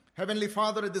Heavenly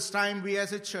Father, at this time we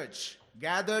as a church,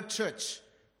 gathered church,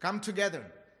 come together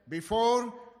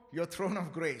before your throne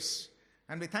of grace.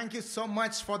 And we thank you so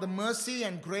much for the mercy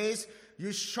and grace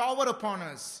you shower upon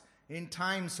us in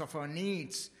times of our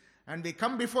needs. And we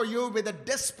come before you with a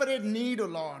desperate need, O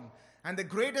Lord. And the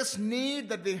greatest need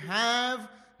that we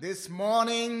have this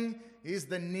morning is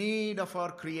the need of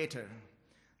our Creator,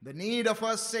 the need of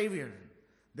our Savior.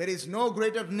 There is no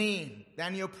greater need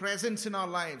than your presence in our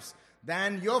lives,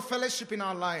 than your fellowship in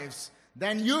our lives,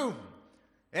 than you.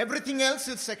 Everything else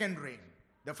is secondary.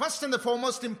 The first and the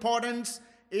foremost importance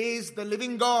is the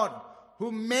living God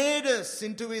who made us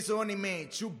into his own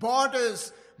image, who bought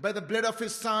us by the blood of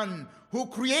his Son, who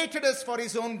created us for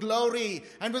his own glory,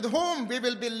 and with whom we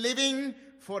will be living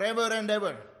forever and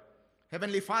ever.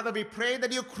 Heavenly Father, we pray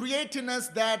that you create in us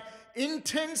that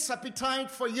intense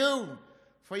appetite for you,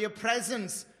 for your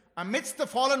presence amidst the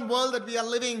fallen world that we are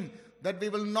living, that we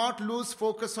will not lose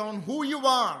focus on who you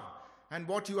are and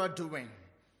what you are doing.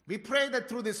 We pray that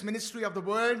through this ministry of the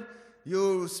word,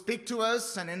 you speak to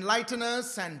us and enlighten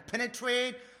us and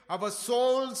penetrate our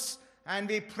souls. And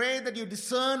we pray that you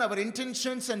discern our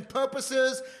intentions and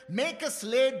purposes. Make us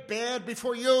laid bare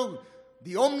before you,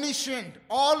 the omniscient,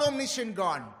 all omniscient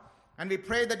God. And we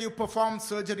pray that you perform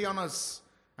surgery on us.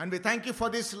 And we thank you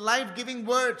for these life-giving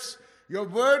words. Your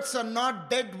words are not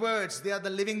dead words. They are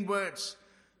the living words.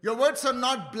 Your words are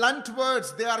not blunt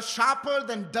words. They are sharper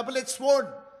than double-edged sword.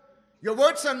 Your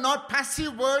words are not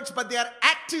passive words, but they are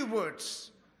active words.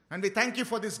 And we thank you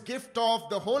for this gift of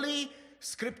the Holy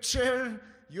Scripture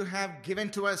you have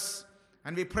given to us.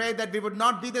 And we pray that we would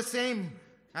not be the same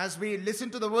as we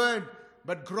listen to the word,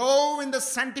 but grow in the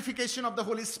sanctification of the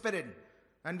Holy Spirit.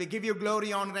 And we give you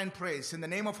glory, honor, and praise. In the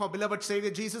name of our beloved Savior,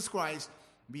 Jesus Christ,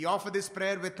 we offer this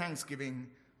prayer with thanksgiving.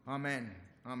 Amen.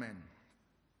 Amen.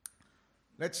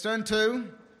 Let's turn to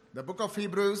the book of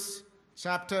Hebrews,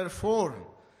 chapter 4.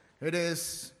 It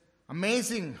is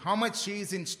amazing how much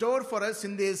is in store for us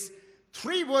in these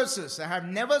 3 verses. I have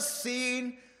never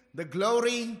seen the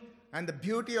glory and the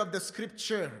beauty of the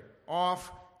scripture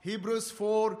of Hebrews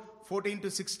 4, 14 to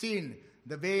 16,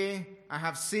 the way I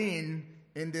have seen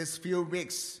in these few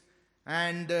weeks.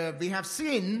 And we have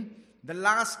seen the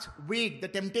last week, the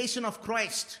temptation of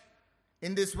Christ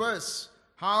in this verse,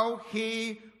 how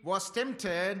he was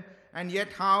tempted and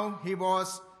yet how he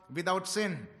was without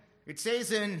sin. It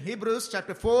says in Hebrews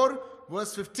chapter 4,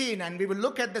 verse 15, and we will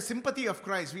look at the sympathy of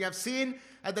Christ. We have seen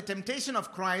at the temptation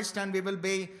of Christ, and we will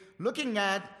be looking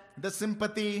at the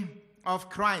sympathy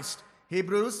of Christ.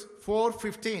 Hebrews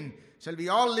 4:15. Shall we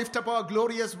all lift up our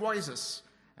glorious voices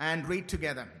and read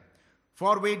together?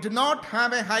 For we do not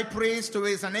have a high priest who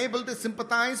is unable to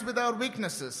sympathize with our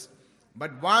weaknesses,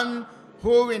 but one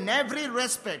who in every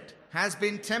respect has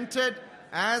been tempted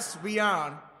as we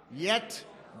are, yet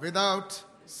without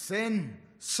sin.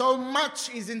 So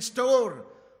much is in store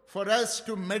for us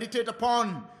to meditate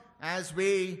upon as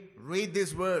we read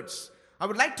these words. I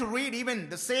would like to read even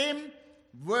the same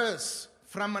verse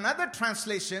from another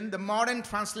translation, the modern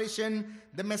translation,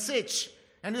 the Message.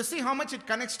 And you see how much it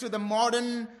connects to the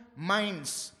modern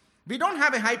minds. We don't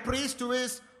have a high priest who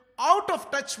is out of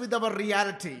touch with our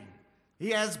reality.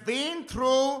 He has been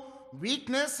through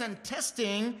weakness and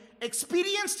testing,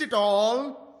 experienced it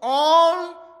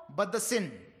all but the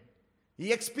sin.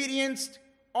 He experienced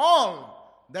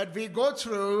all that we go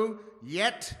through,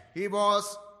 yet he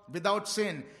was without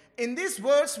sin. In this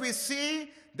verse, we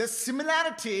see the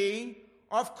similarity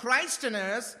of Christ in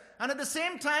us, and at the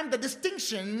same time, the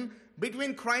distinction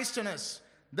between Christ and us.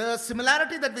 The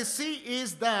similarity that we see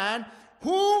is that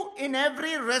who in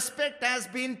every respect has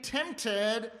been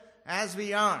tempted as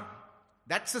we are.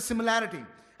 That's the similarity.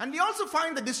 And we also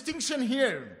find the distinction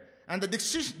here. And the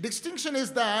distinction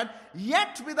is that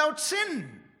yet without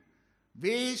sin.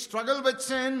 We struggle with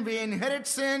sin, we inherit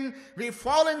sin, we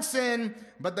fall in sin,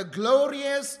 but the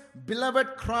glorious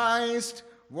beloved Christ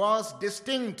was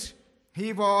distinct.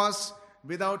 He was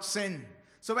without sin.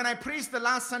 So when I preached the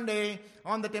last Sunday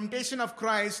on the temptation of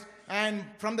Christ, and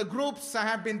from the groups I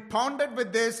have been pondered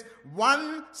with this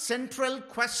one central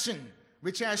question,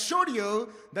 which I assured you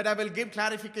that I will give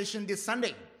clarification this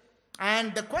Sunday.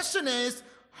 And the question is,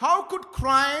 how could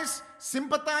Christ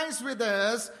sympathize with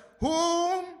us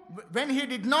whom, when he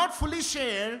did not fully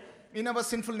share in our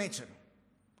sinful nature?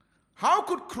 How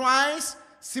could Christ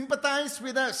sympathize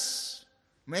with us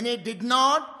when he did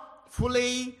not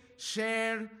fully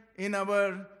share in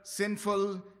our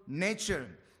sinful nature?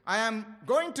 I am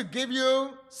going to give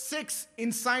you 6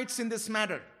 insights in this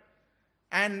matter.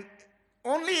 And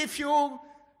only if you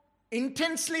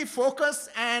intensely focus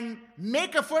and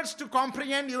make efforts to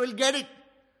comprehend, you will get it.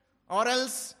 Or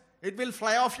else It will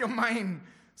fly off your mind.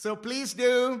 So please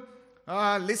do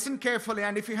listen carefully.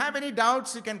 And if you have any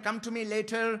doubts, you can come to me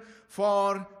later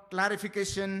for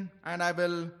clarification, and I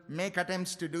will make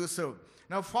attempts to do so.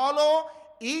 Now follow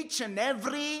each and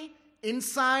every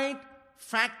insight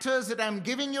factors that I'm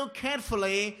giving you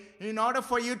carefully in order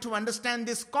for you to understand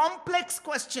this complex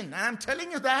question. And I'm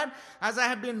telling you that as I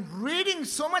have been reading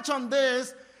so much on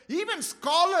this, even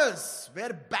scholars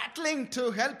were battling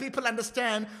to help people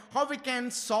understand how we can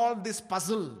solve this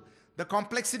puzzle. The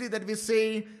complexity that we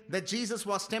say that Jesus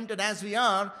was tempted as we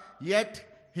are,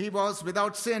 yet he was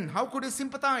without sin. How could he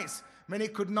sympathize when he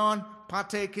could not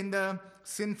partake in the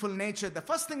sinful nature? The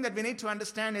first thing that we need to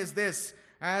understand is this.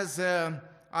 As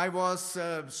I was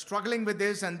struggling with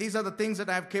this, and these are the things that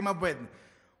I have came up with.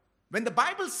 When the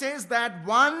Bible says that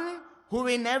one who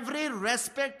in every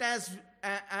respect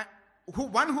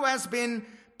one who has been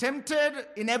tempted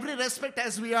in every respect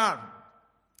as we are,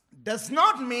 does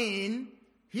not mean,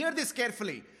 hear this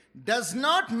carefully, does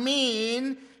not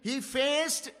mean he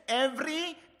faced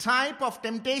every type of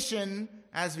temptation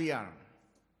as we are.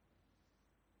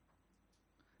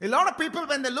 A lot of people,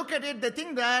 when they look at it, they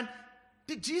think that,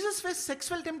 did Jesus face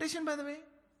sexual temptation, by the way?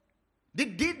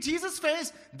 Did Jesus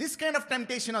face this kind of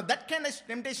temptation or that kind of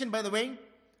temptation, by the way?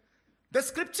 The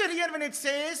scripture here, when it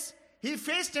says he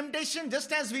faced temptation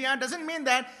just as we are, doesn't mean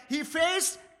that he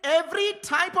faced every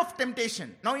type of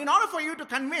temptation. Now, in order for you to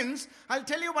convince, I'll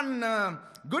tell you one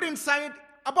good insight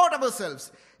about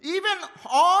ourselves. Even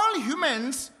all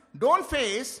humans don't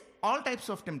face all types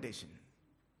of temptation.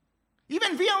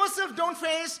 Even we ourselves don't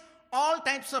face all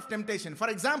types of temptation. For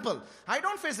example, I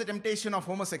don't face the temptation of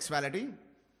homosexuality.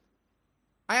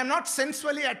 I am not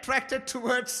sensually attracted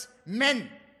towards men.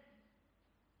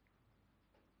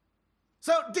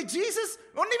 So did Jesus,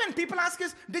 only when people ask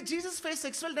us, did Jesus face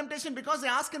sexual temptation? Because they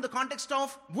ask in the context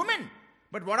of women.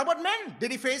 But what about men?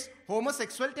 Did he face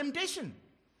homosexual temptation?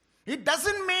 It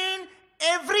doesn't mean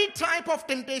every type of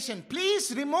temptation.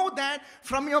 Please remove that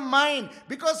from your mind,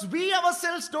 because we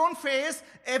ourselves don't face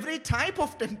every type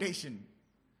of temptation.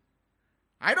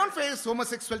 I don't face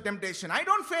homosexual temptation. I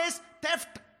don't face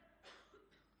theft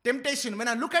temptation. When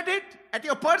I look at it, at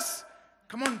your purse,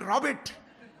 come on, rob it.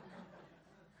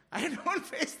 I don't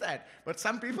face that. But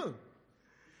some people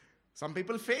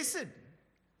face it.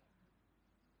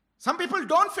 Some people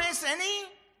don't face any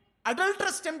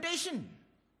adulterous temptation.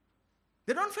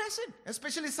 They don't face it.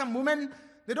 Especially some women,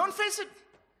 they don't face it.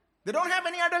 They don't have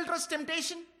any adulterous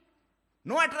temptation.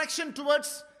 No attraction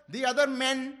towards the other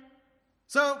men.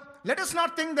 So let us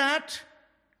not think that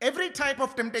every type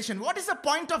of temptation. What is the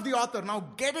point of the author?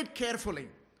 Now get it carefully.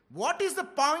 What is the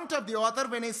point of the author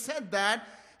when he said that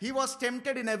he was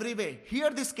tempted in every way? Hear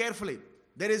this carefully.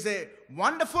 There is a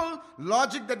wonderful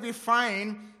logic that we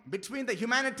find between the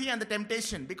humanity and the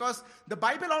temptation. Because the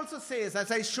Bible also says, as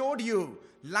I showed you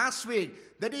last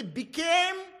week, that he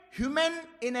became human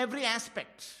in every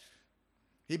aspect.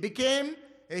 He became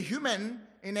a human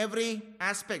in every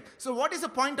aspect. So what is the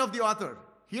point of the author?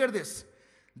 Hear this.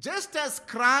 Just as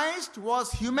Christ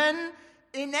was human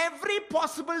in every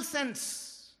possible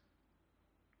sense.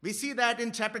 We see that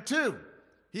in chapter 2.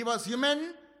 He was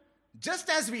human just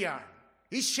as we are.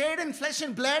 He shared in flesh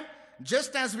and blood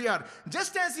just as we are.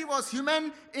 Just as he was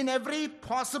human in every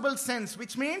possible sense,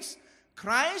 which means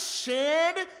Christ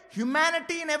shared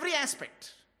humanity in every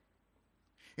aspect.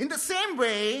 In the same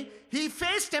way, he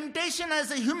faced temptation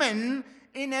as a human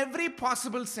in every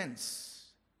possible sense.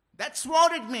 That's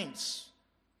what it means.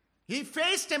 He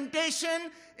faced temptation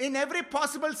in every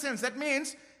possible sense. That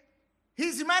means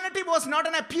his humanity was not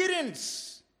an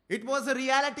appearance. It was a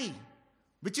reality,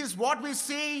 which is what we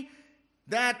see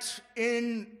that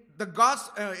in the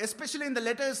gospel, especially in the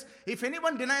letters, if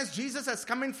anyone denies Jesus has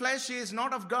come in flesh, he is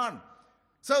not of God.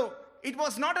 So it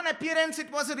was not an appearance, it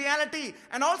was a reality.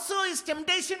 And also his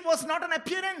temptation was not an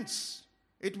appearance.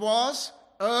 It was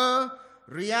a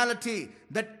reality.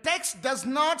 The text does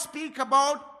not speak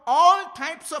about all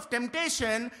types of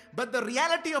temptation, but the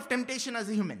reality of temptation as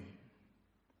a human.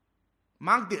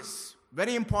 Mark this.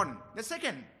 Very important. The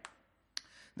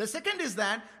second is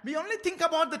that we only think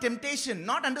about the temptation,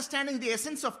 not understanding the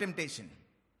essence of temptation.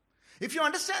 If you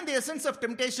understand the essence of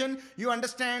temptation, you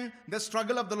understand the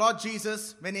struggle of the Lord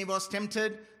Jesus when he was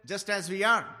tempted, just as we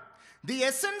are. The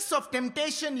essence of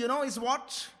temptation, is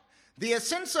what? The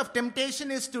essence of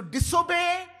temptation is to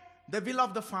disobey the will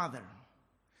of the Father.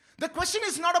 The question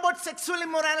is not about sexual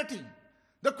immorality.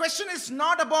 The question is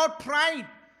not about pride.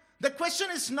 The question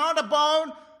is not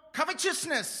about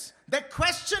covetousness. The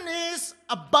question is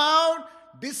about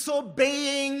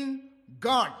disobeying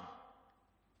God.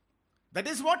 That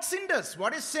is what sin does.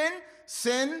 What is sin?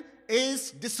 Sin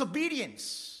is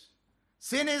disobedience.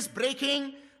 Sin is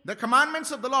breaking the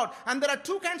commandments of the Lord. And there are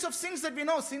two kinds of sins that we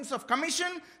know. Sins of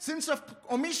commission, sins of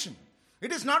omission.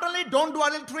 It is not only don't do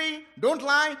adultery, don't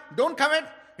lie, don't covet.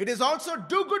 It is also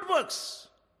do good works.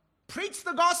 Preach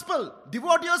the gospel.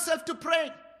 Devote yourself to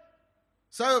pray.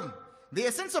 So, the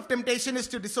essence of temptation is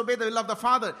to disobey the will of the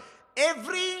Father.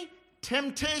 Every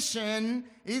temptation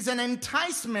is an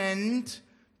enticement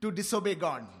to disobey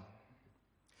God.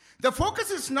 The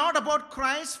focus is not about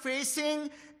Christ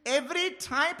facing every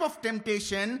type of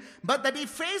temptation, but that he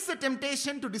faced the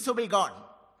temptation to disobey God.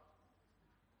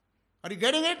 Are you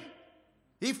getting it?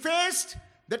 He faced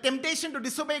the temptation to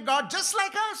disobey God just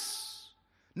like us.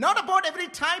 Not about every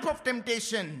type of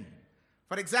temptation.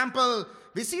 For example,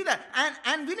 we see that.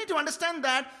 And we need to understand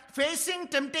that facing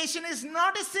temptation is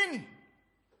not a sin.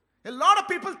 A lot of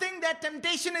people think that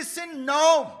temptation is sin.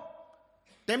 No.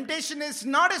 Temptation is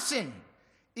not a sin.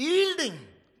 Yielding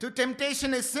to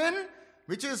temptation is sin,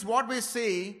 which is what we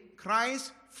see.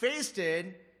 Christ faced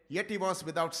it, yet he was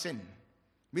without sin.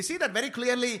 We see that very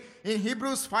clearly in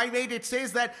Hebrews 5:8. It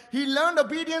says that he learned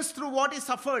obedience through what he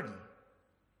suffered.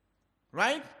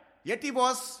 Right? Yet he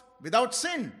was without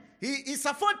sin. He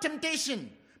suffered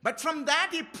temptation. But from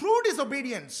that he proved his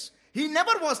obedience. He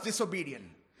never was disobedient.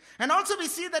 And also we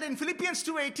see that in Philippians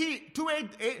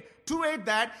 2:8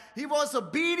 that he was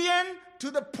obedient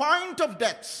to the point of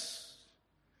death.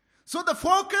 So the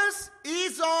focus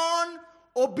is on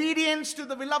obedience to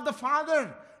the will of the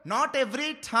Father, not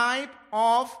every type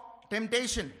of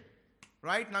temptation.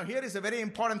 Right? Now here is a very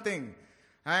important thing.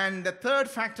 And the third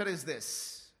factor is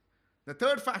this. The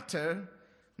third factor,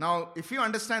 now if you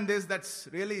understand this, that's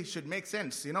really should make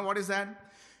sense. You know what is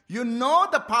that? You know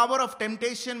the power of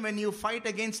temptation when you fight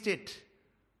against it,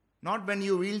 not when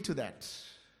you yield to that.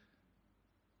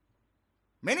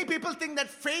 Many people think that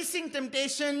facing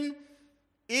temptation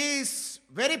is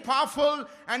very powerful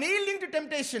and yielding to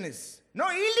temptation is. No,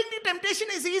 yielding to temptation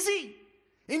is easy.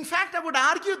 In fact, I would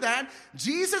argue that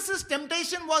Jesus'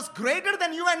 temptation was greater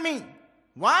than you and me.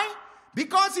 Why?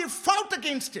 Because he fought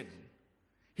against it.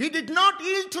 He did not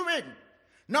yield to it.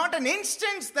 Not an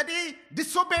instance that he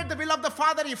disobeyed the will of the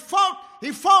Father. He fought.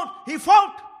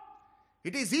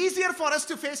 It is easier for us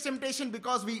to face temptation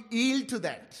because we yield to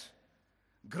that.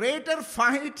 Greater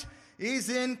fight is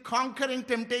in conquering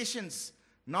temptations,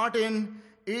 not in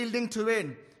yielding to it.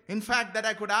 In fact, that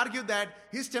I could argue that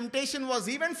his temptation was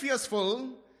even fierceful,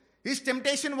 his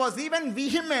temptation was even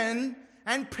vehement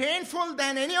and painful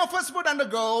than any of us would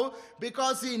undergo,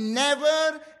 because he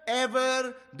never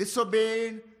ever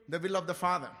disobeyed the will of the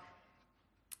Father.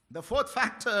 The fourth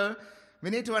factor we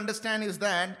need to understand is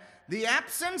that the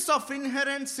absence of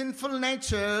inherent sinful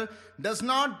nature does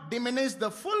not diminish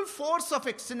the full force of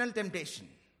external temptation.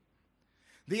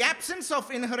 The absence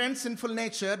of inherent sinful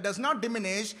nature does not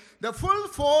diminish the full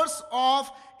force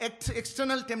of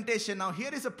external temptation. Now, here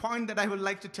is a point that I would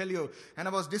like to tell you. And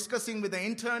I was discussing with the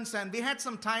interns, and we had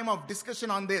some time of discussion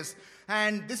on this.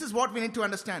 And this is what we need to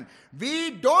understand.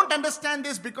 We don't understand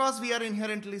this because we are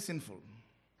inherently sinful.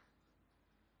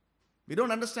 We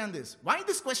don't understand this. Why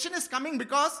this question is coming?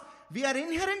 Because we are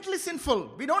inherently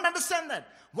sinful. We don't understand that.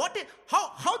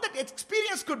 How that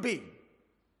experience could be.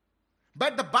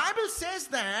 But the Bible says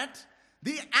that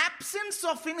the absence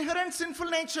of inherent sinful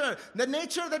nature, the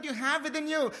nature that you have within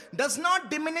you, does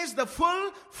not diminish the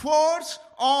full force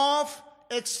of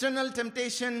external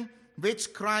temptation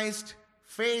which Christ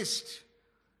faced.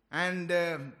 And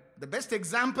the best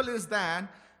example is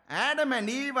that Adam and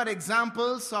Eve are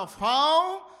examples of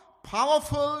how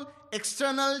powerful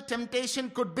external temptation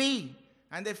could be.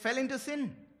 And they fell into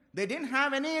sin. They didn't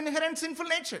have any inherent sinful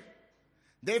nature.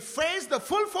 They faced the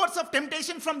full force of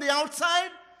temptation from the outside,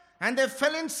 and they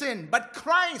fell in sin. But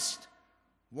Christ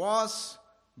was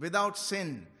without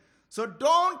sin. So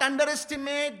don't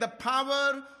underestimate the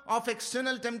power of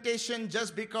external temptation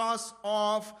just because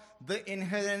of the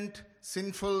inherent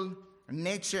sinful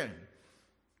nature.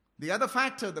 The other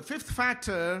factor, the fifth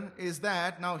factor, is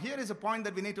that, now here is a point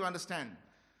that we need to understand.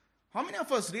 How many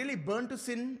of us really burn to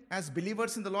sin as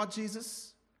believers in the Lord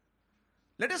Jesus?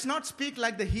 Let us not speak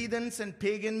like the heathens and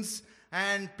pagans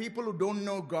and people who don't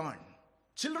know God.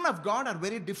 Children of God are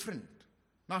very different.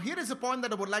 Now here is a point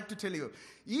that I would like to tell you.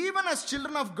 Even as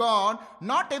children of God,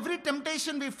 not every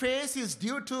temptation we face is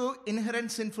due to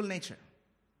inherent sinful nature.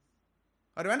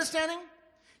 Are you understanding?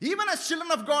 Even as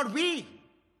children of God, we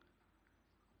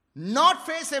not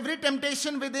face every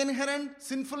temptation with inherent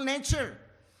sinful nature.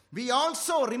 We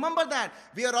also, remember that,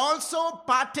 we are also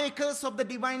partakers of the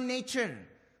divine nature.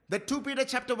 The 2 Peter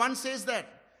chapter 1 says that.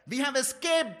 We have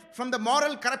escaped from the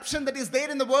moral corruption that is there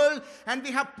in the world, and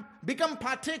we have become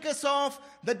partakers of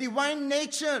the divine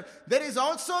nature. There is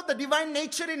also the divine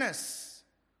nature in us.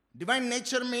 Divine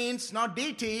nature means not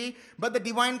deity, but the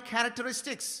divine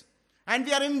characteristics. And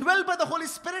we are indwelled by the Holy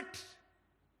Spirit.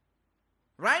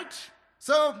 Right?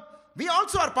 So, we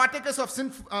also are partakers of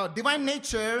divine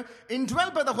nature,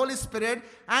 indwelled by the Holy Spirit,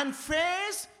 and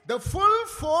face the full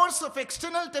force of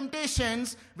external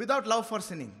temptations without love for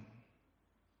sinning.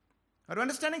 Are you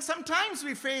understanding? Sometimes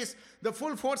we face the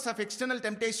full force of external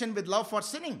temptation with love for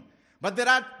sinning. But there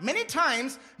are many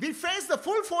times we face the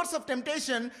full force of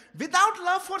temptation without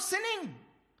love for sinning.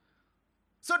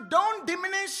 So don't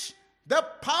diminish the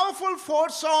powerful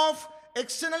force of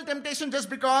external temptation just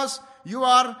because we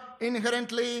are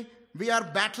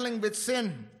battling with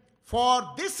sin.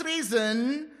 For this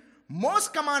reason,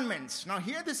 most commandments, now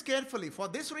hear this carefully, for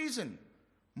this reason,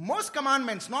 most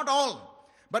commandments, not all,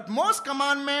 but most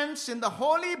commandments in the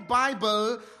Holy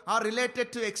Bible are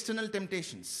related to external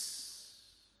temptations.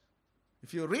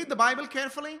 If you read the Bible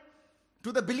carefully,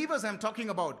 to the believers I'm talking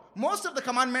about, most of the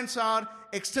commandments are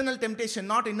external temptation,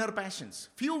 not inner passions.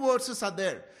 Few verses are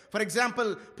there. For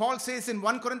example, Paul says in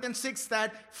 1 Corinthians 6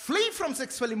 that flee from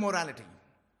sexual immorality.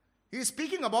 He is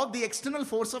speaking about the external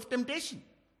force of temptation.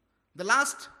 The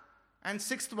last and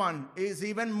sixth one is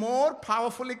even more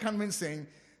powerfully convincing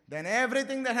than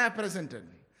everything that I have presented.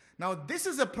 Now, this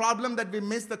is a problem that we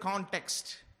miss the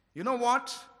context. You know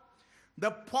what?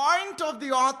 The point of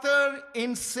the author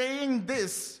in saying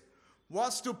this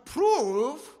was to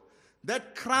prove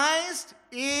that Christ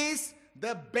is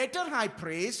the better high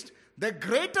priest, the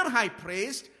greater high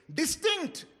priest,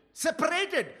 distinct,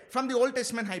 separated from the Old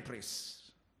Testament high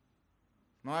priest.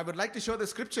 Now, I would like to show the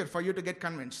scripture for you to get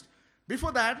convinced.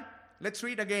 Before that, let's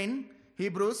read again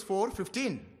Hebrews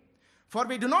 4:15. For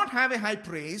we do not have a high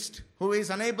priest who is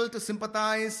unable to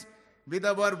sympathize with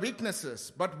our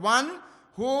weaknesses, but one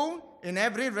who in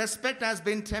every respect has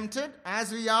been tempted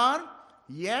as we are,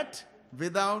 yet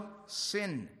without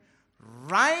sin.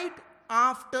 Right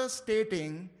after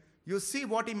stating, you see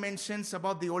what he mentions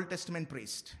about the Old Testament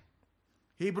priest.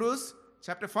 Hebrews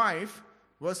chapter 5,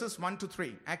 verses 1 to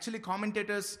 3. Actually,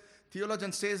 commentators,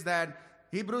 theologians says that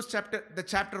Hebrews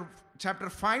chapter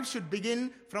 5 should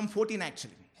begin from 14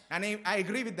 actually. And I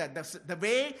agree with that. The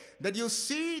way that you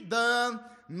see the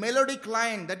melodic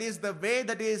line, that is the way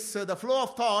that is the flow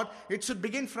of thought, it should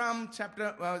begin from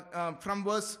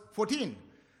verse 14.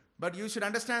 But you should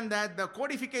understand that the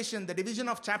codification, the division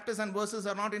of chapters and verses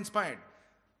are not inspired.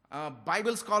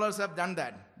 Bible scholars have done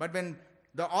that. But when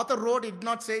the author wrote, it did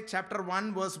not say chapter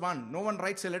 1, verse 1. No one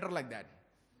writes a letter like that.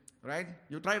 Right?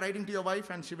 You try writing to your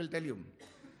wife and she will tell you.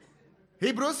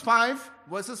 Hebrews 5,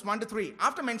 verses 1 to 3.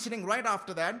 After mentioning right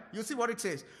after that, you see what it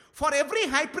says. For every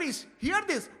high priest, hear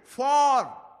this, for.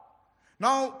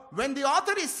 Now, when the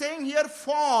author is saying here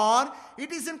for,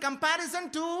 it is in comparison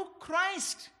to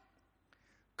Christ.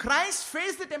 Christ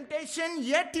faced the temptation,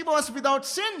 yet he was without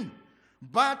sin.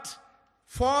 But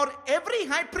for every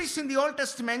high priest in the Old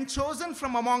Testament, chosen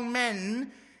from among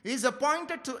men, is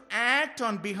appointed to act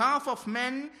on behalf of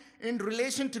men in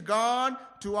relation to God,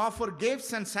 to offer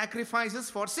gifts and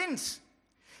sacrifices for sins.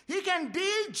 He can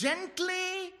deal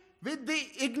gently with the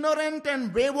ignorant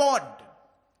and wayward,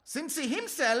 since he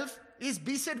himself is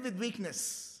beset with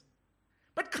weakness.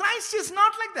 But Christ is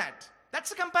not like that.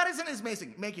 That's the comparison he's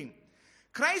making.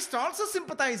 Christ also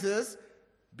sympathizes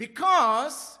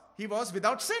because he was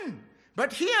without sin.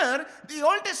 But here, the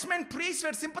Old Testament priests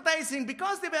were sympathizing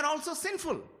because they were also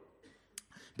sinful.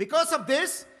 Because of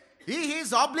this, he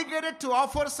is obligated to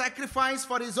offer sacrifice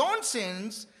for his own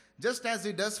sins, just as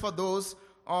he does for those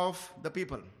of the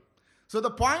people. So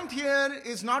the point here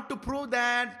is not to prove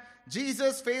that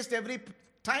Jesus faced every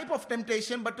type of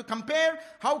temptation, but to compare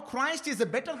how Christ is a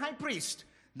better high priest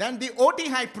than the OT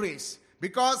high priest,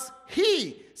 because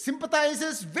he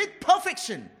sympathizes with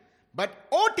perfection, but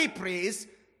OT priest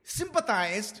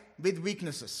sympathized with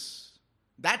weaknesses.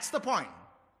 That's the point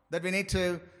that we need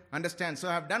to understand. So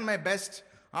I've done my best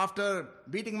after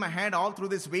beating my head all through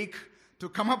this week to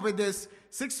come up with these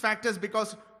 6 factors,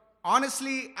 because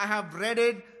honestly I have read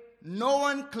it, no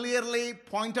one clearly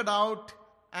pointed out,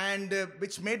 and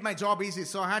which made my job easy.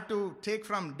 So I had to take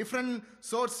from different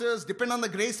sources, depend on the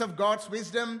grace of God's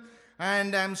wisdom,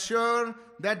 and I'm sure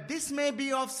that this may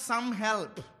be of some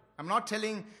help. I'm not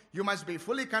telling you must be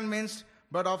fully convinced,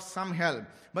 but of some help.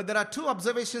 But there are 2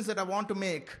 observations that I want to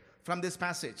make from this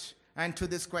passage and to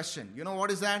this question. You know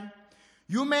what is that?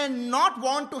 You may not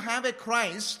want to have a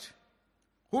Christ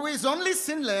who is only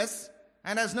sinless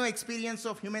and has no experience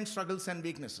of human struggles and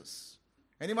weaknesses.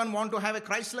 Anyone want to have a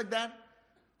Christ like that?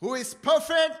 Who is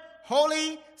perfect,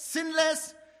 holy,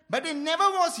 sinless, but he never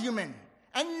was human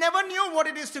and never knew what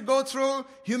it is to go through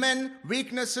human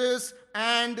weaknesses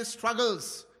and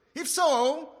struggles. If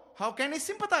so, how can he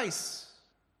sympathize?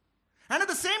 And at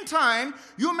the same time,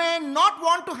 you may not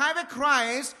want to have a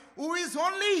Christ who is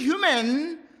only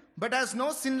human but has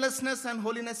no sinlessness and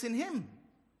holiness in him.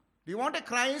 Do you want a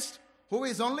Christ who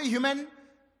is only human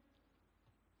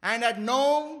and had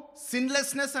no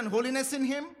sinlessness and holiness in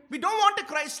him? We don't want a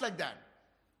Christ like that.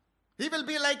 He will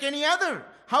be like any other.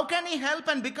 How can he help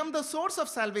and become the source of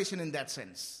salvation in that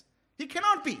sense? He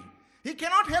cannot be. He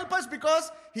cannot help us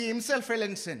because he himself fell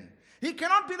in sin. He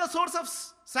cannot be the source of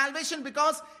salvation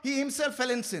because he himself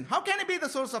fell in sin. How can he be the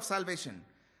source of salvation?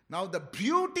 Now, the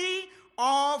beauty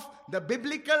of the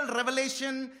biblical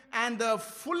revelation and the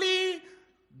fully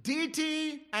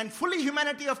deity and fully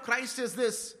humanity of Christ is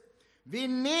this. We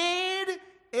need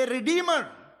a redeemer,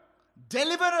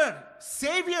 deliverer,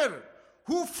 savior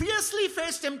who fiercely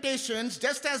faced temptations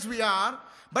just as we are,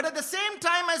 but at the same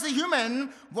time as a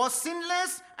human was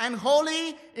sinless and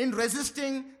holy in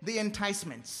resisting the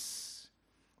enticements.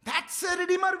 That's a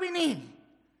redeemer we need,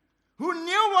 who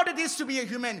knew what it is to be a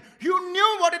human, who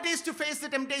knew what it is to face the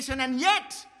temptation and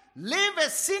yet live a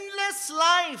sinless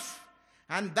life.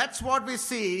 And that's what we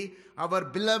see our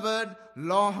beloved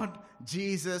Lord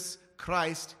Jesus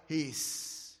Christ is.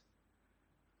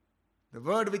 The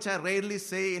word which I rarely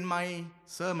say in my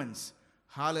sermons,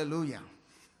 hallelujah.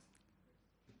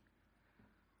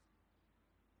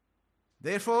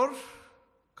 Therefore,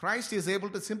 Christ is able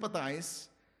to sympathize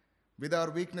with our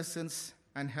weaknesses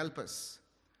and help us.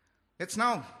 Let's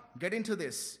now get into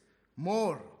this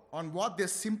more on what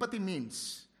this sympathy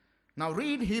means. Now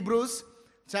read Hebrews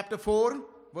chapter 4,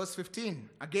 verse 15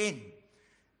 again.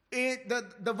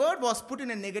 The word was put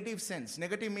in a negative sense.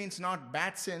 Negative means not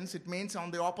bad sense. It means on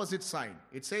the opposite side.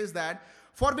 It says that,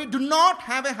 for we do not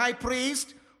have a high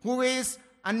priest who is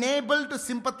unable to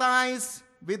sympathize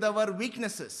with our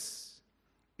weaknesses.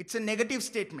 It's a negative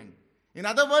statement. In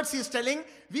other words, he is telling,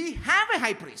 we have a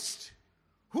high priest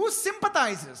who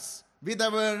sympathizes with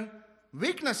our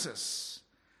weaknesses.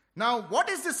 Now, what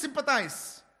is this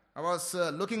sympathize? I was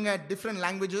looking at different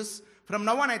languages. From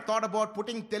now on, I thought about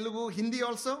putting Telugu, Hindi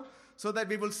also, so that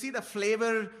we will see the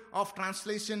flavor of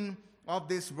translation of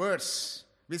this verse.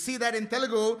 We see that in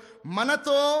Telugu,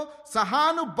 Manato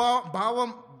sahanu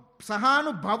bhavamu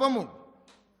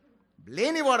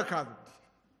leni vadu kaadu.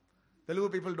 Telugu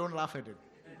people don't laugh at it.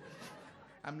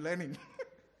 I'm learning.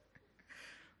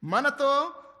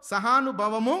 Manato sahanu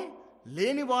bhavamu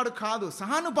leni vadu kaadu.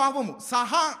 Sahanu bhavamu.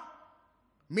 Saha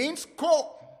means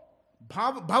co.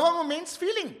 Bhavamu means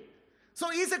feeling. So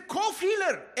he is a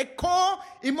co-feeler, a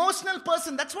co-emotional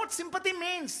person. That's what sympathy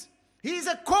means. He is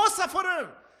a co-sufferer.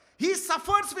 He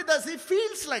suffers with us. He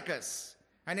feels like us.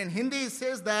 And in Hindi it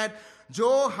says that,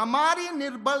 Jo hamari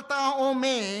nirbaltaon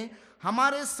mein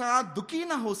hamare saath dukhi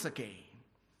na ho sake.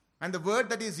 And the word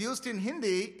that is used in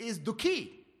Hindi is dukhi.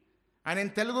 And in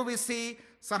Telugu we see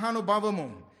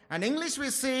sahanubhavamu. And in English we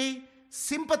see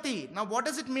sympathy. Now what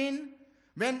does it mean?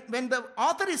 When the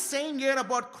author is saying here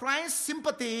about Christ's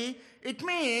sympathy, it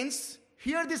means,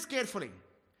 hear this carefully,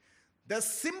 the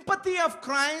sympathy of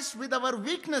Christ with our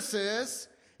weaknesses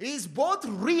is both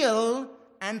real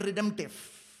and redemptive.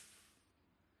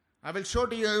 I will show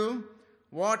to you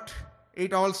what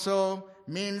it also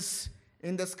means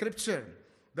in the scripture.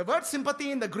 The word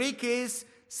sympathy in the Greek is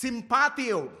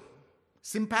sympathio,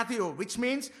 which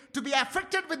means to be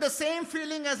affected with the same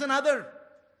feeling as another,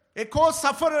 a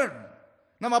co-sufferer.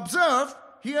 Now observe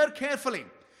here carefully,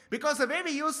 because the way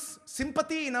we use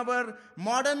sympathy in our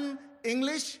modern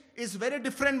English is very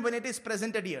different when it is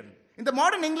presented here. In the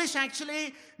modern English,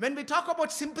 actually, when we talk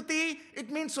about sympathy,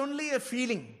 it means only a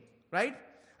feeling, right?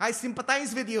 I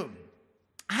sympathize with you.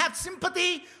 I have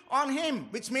sympathy on him,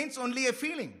 which means only a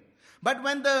feeling. But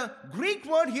when the Greek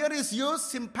word here is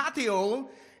used, sympathio,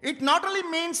 it not only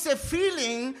means a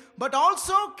feeling, but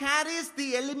also carries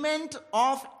the element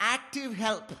of active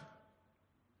help.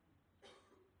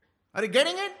 Are you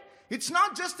getting it? It's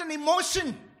not just an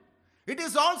emotion. It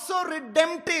is also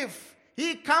redemptive.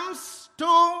 He comes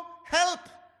to help.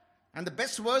 And the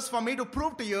best verse for me to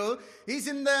prove to you is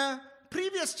in the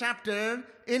previous chapter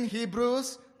in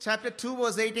Hebrews chapter 2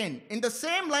 verse 18. In the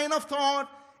same line of thought,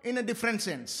 in a different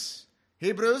sense.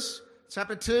 Hebrews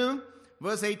chapter 2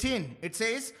 verse 18. It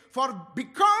says, for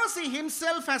because he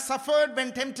himself has suffered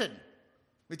when tempted,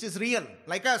 which is real,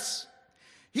 like us,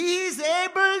 he is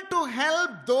able to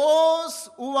help those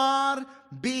who are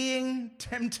being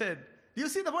tempted. Do you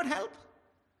see the word help?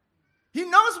 He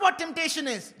knows what temptation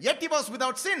is, yet he was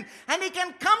without sin. And he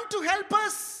can come to help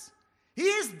us. He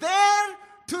is there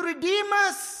to redeem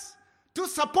us. to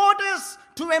support us,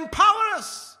 to empower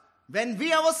us when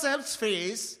we ourselves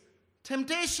face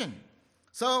temptation.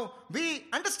 So we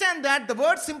understand that the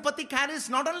word sympathy carries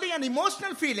not only an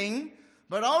emotional feeling,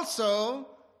 but also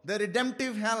the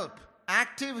redemptive help,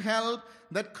 active help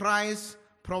that Christ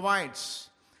provides.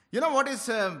 You know what is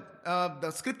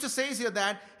the scripture says here,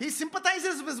 that he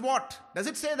sympathizes with what? Does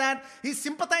it say that he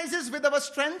sympathizes with our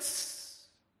strengths?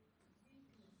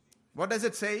 What does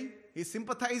it say? He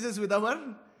sympathizes with our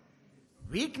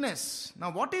weakness.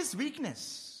 Now what is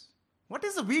weakness? What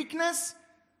is the weakness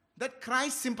that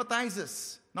Christ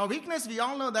sympathizes? Now weakness, we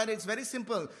all know that it's very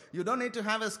simple. You don't need to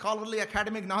have a scholarly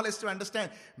academic knowledge to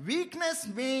understand. Weakness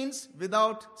means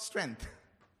without strength.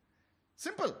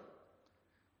 Simple.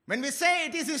 When we say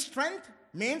it is his strength,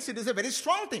 means it is a very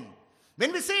strong thing.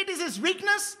 When we say it is his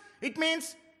weakness, it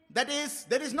means that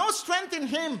there is no strength in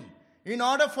him in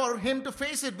order for him to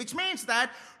face it, which means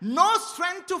that no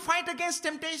strength to fight against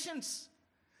temptations.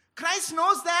 Christ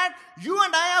knows that you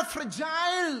and I are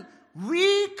fragile,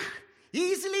 weak,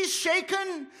 easily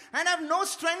shaken, and have no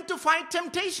strength to fight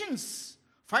temptations,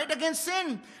 fight against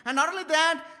sin. And not only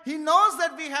that, he knows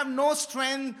that we have no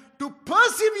strength to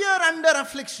persevere under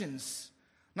afflictions.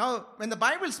 Now, when the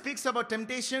Bible speaks about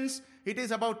temptations, it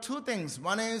is about two things.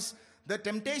 One is the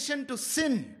temptation to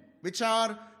sin, which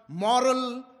are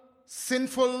moral,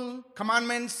 sinful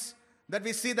commandments that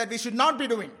we see that we should not be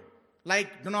doing.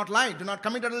 Like, do not lie, do not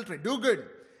commit adultery, do good.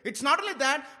 It's not only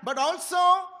that, but also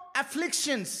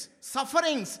afflictions,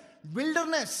 sufferings,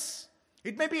 wilderness.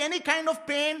 It may be any kind of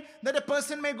pain that a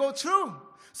person may go through.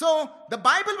 So the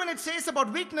Bible, when it says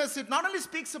about weakness, it not only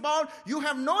speaks about you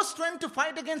have no strength to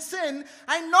fight against sin.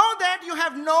 I know that you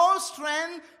have no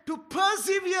strength to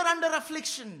persevere under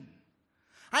affliction.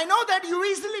 I know that you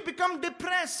easily become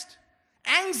depressed,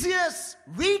 anxious,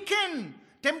 weakened,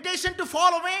 temptation to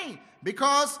fall away,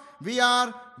 because we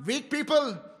are weak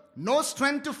people. No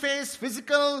strength to face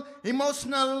physical,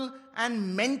 emotional,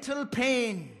 and mental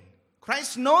pain.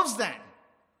 Christ knows that.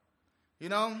 You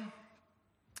know,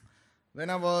 when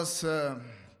I was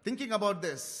thinking about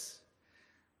this,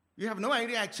 you have no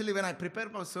idea actually when I prepare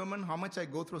for a sermon how much I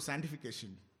go through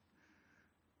sanctification.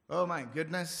 Oh my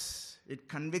goodness, it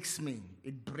convicts me,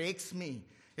 it breaks me,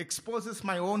 exposes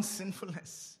my own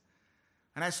sinfulness.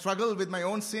 And I struggle with my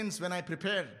own sins when I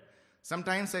prepare.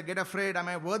 Sometimes I get afraid, am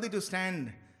I worthy to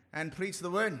stand and preach the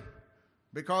word?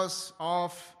 Because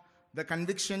of the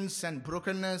convictions and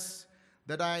brokenness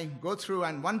that I go through.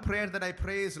 And one prayer that I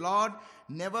pray is, Lord,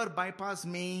 never bypass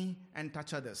me and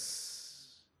touch others.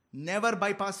 Never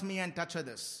bypass me and touch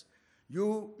others.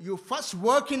 You first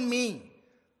work in me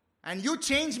and you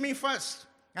change me first,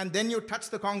 and then you touch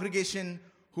the congregation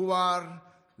who are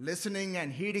listening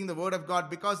and heeding the word of God.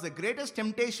 Because the greatest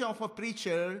temptation of a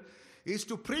preacher is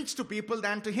to preach to people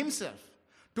than to himself,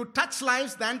 to touch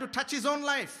lives than to touch his own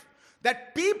life.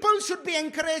 That people should be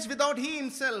encouraged without he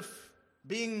himself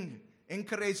being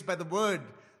encouraged by the word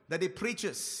that he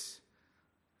preaches.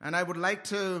 And I would like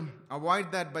to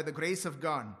avoid that by the grace of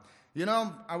God. You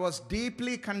know, I was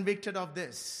deeply convicted of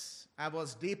this.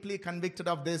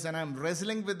 And I'm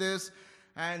wrestling with this.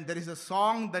 And there is a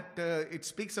song that it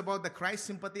speaks about the Christ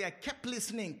sympathy. I kept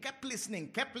listening,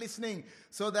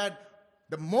 so that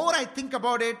the more I think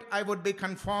about it, I would be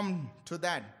conformed to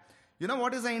that. You know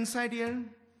what is the insight here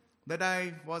that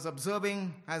I was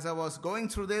observing as I was going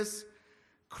through this?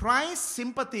 Christ's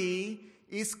sympathy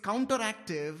is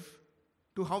counteractive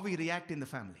to how we react in the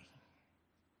family.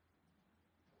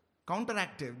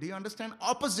 Counteractive, do you understand?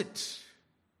 Opposite.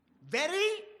 Very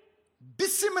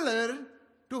dissimilar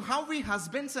to how we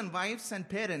husbands and wives and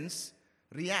parents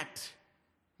react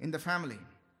in the family.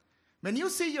 When you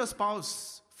see your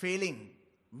spouse failing,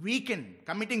 weakened,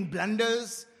 committing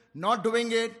blunders, not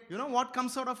doing it, you know what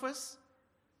comes out of us?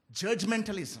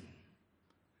 Judgmentalism.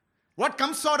 What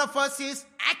comes out of us is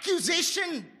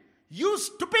accusation. You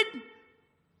stupid.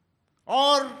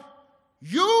 Or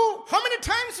you, how many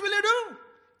times will you do?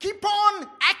 Keep on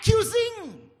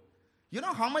accusing. You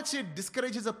know how much it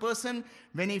discourages a person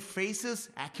when he faces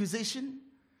accusation?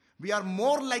 We are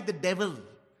more like the devil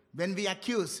when we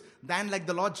accuse than like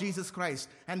the Lord Jesus Christ.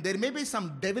 And there may be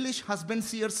some devilish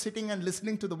husbands here sitting and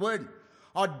listening to the word,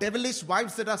 or devilish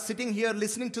wives that are sitting here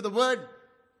listening to the word.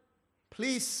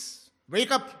 Please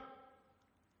wake up.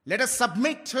 Let us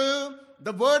submit to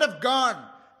the word of God.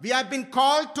 We have been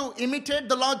called to imitate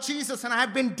the Lord Jesus, and I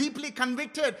have been deeply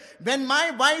convicted when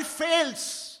my wife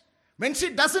fails, when she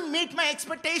doesn't meet my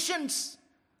expectations.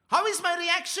 How is my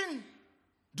reaction?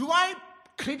 Do I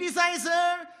criticize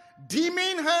her,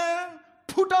 demean her,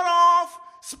 put her off,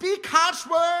 speak harsh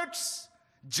words,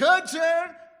 judge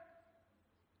her,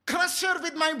 crush her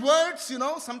with my words.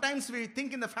 Sometimes we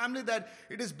think in the family that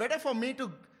it is better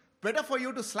for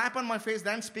you to slap on my face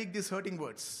than speak these hurting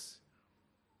words.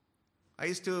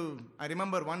 I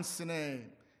remember once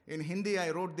in Hindi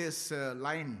I wrote this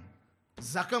line,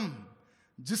 Zakam,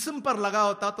 जिस्म पर लगा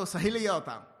होता तो सही लिया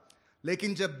होता,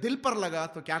 लेकिन जब दिल पर लगा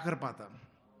तो क्या कर पाता?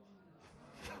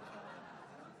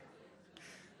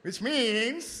 Which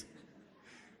means,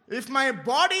 if my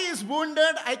body is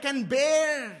wounded, I can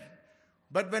bear.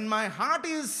 But when my heart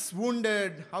is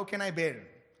wounded, how can I bear?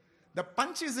 The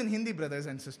punch is in Hindi, brothers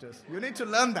and sisters. You need to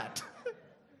learn that.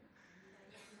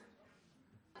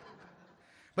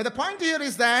 But the point here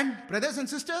is that, brothers and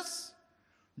sisters,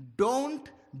 don't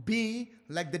be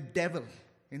like the devil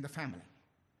in the family.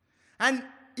 And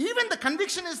even the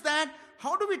conviction is that,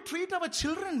 how do we treat our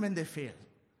children when they fail?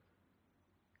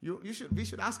 We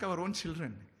should ask our own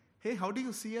children, hey, how do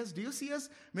you see us? Do you see us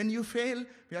when you fail?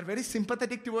 We are very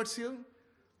sympathetic towards you.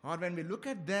 Or when we look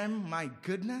at them, my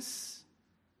goodness,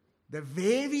 the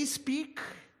way we speak,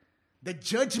 the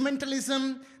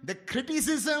judgmentalism, the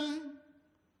criticism,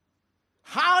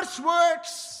 harsh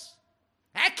words,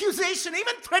 accusation,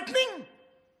 even threatening.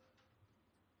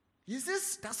 Does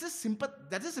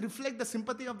this reflect the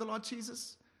sympathy of the Lord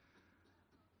Jesus?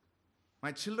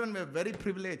 My children were very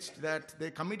privileged that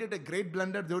they committed a great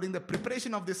blunder during the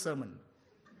preparation of this sermon.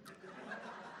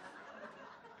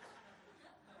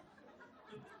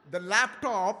 The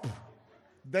laptop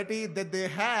that they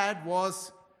had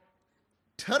was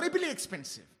terribly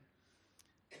expensive.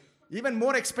 Even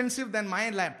more expensive than my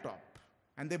laptop.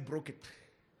 And they broke it.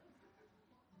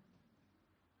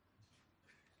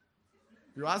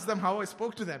 You ask them how I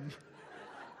spoke to them.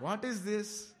 What is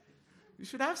this? You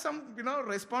should have some,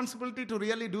 responsibility to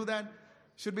really do that.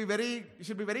 You should be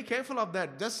very careful of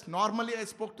that. Just normally I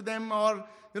spoke to them, or,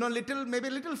 maybe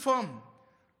a little firm.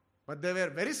 But they were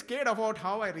very scared about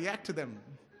how I react to them.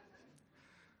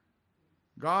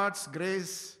 God's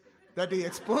grace that He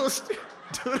exposed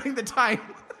during the time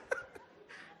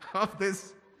of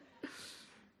this.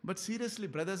 But seriously,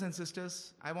 brothers and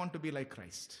sisters, I want to be like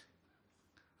Christ.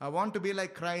 I want to be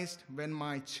like Christ when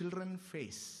my children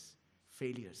face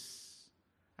failures.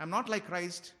 I'm not like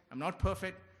Christ. I'm not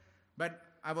perfect. But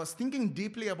I was thinking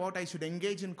deeply about I should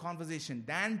engage in conversation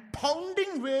than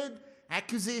pounding with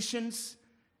accusations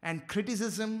and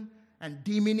criticism and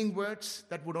demeaning words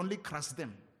that would only crush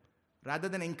them, rather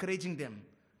than encouraging them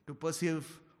to pursue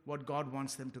what God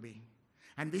wants them to be.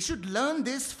 And we should learn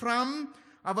this from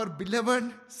our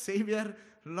beloved Savior,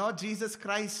 Lord Jesus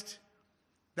Christ,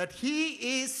 that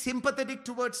He is sympathetic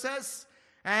towards us.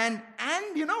 And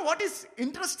you know what is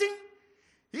interesting?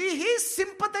 He is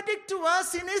sympathetic to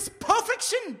us in His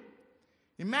perfection.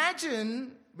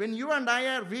 Imagine when you and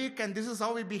I are weak and this is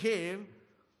how we behave,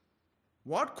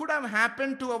 what could have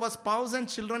happened to our spouse and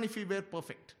children if we were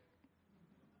perfect?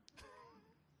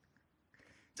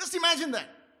 Just imagine that.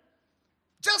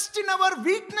 Just in our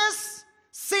weakness,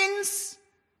 sins,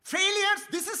 failures,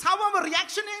 this is how our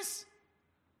reaction is.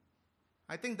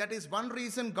 I think that is one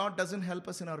reason God doesn't help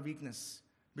us in our weakness.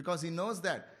 Because He knows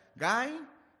that, guy,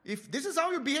 if this is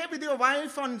how you behave with your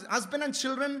wife and husband and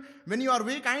children when you are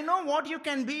weak, I know what you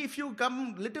can be if you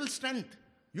come little strength.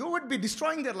 You would be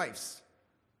destroying their lives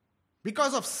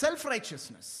because of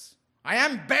self-righteousness. I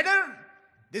am better.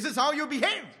 This is how you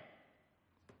behave.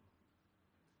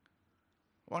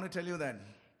 I want to tell you that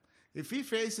if we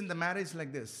face in the marriage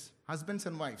like this, husbands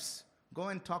and wives, go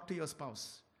and talk to your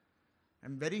spouse.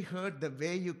 I'm very hurt the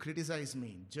way you criticize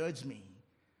me, judge me.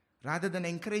 Rather than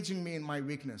encouraging me in my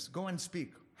weakness, go and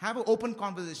speak. Have an open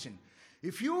conversation.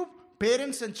 If you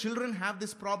parents and children have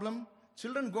this problem,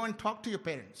 children, go and talk to your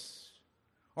parents.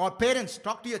 Or parents,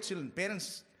 talk to your children.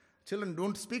 Parents, children,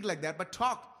 don't speak like that, but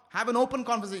talk. Have an open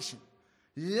conversation.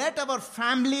 Let our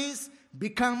families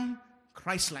become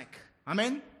Christ-like.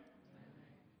 Amen?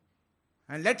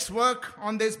 And let's work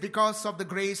on this because of the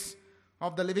grace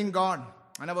of the living God.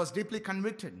 And I was deeply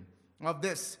convicted of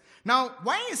this. Now,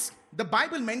 why is the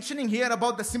Bible mentioning here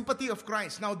about the sympathy of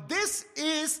Christ? Now, this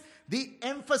is the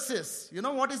emphasis. You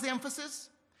know what is the emphasis?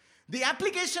 The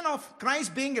application of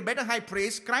Christ being a better high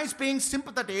priest, Christ being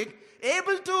sympathetic,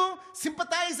 able to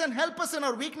sympathize and help us in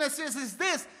our weaknesses is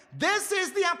this. This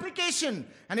is the application.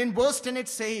 And in verse 10 it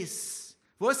says,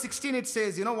 verse 16 it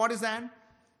says, you know what is that?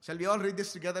 Shall we all read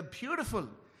this together? Beautiful.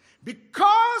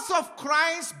 Because of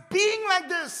Christ being like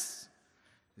this,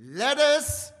 let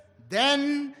us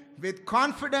then with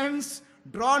confidence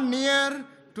draw near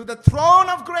to the throne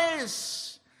of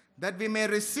grace, that we may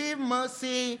receive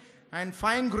mercy and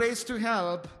find grace to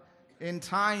help in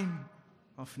time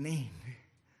of need.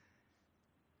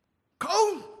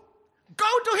 Go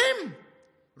to Him.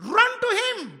 Run to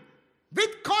Him.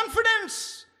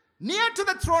 near to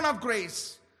the throne of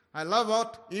grace. I love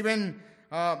what even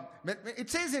it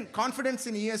says in confidence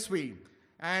in ESV,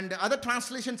 and other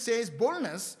translation says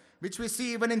boldness, which we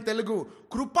see even in Telugu.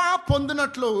 Krupa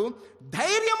పొందినట్లు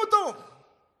ధైర్యముతో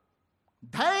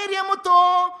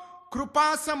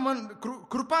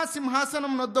కృపా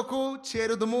సింహాసనం నొద్దకు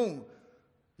చేరుదుము.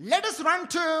 Let us run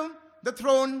to the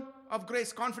throne of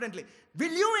grace confidently.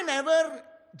 Will you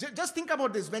just think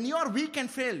about this. When you are weak and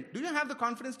fail, do you have the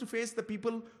confidence to face the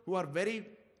people who are very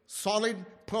solid,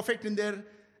 perfect in their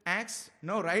acts?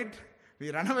 No, right?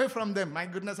 We run away from them. My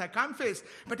goodness, I can't face.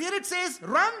 But here it says,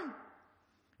 run.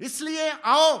 इसलिए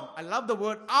आओ. I love the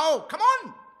word आओ. Come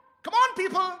on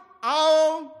people.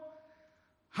 आओ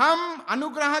हम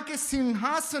अनुग्रह के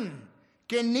सिंहासन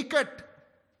के निकट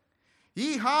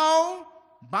ईहाव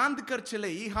बांध कर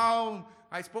चले. ईहाव.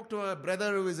 I spoke to a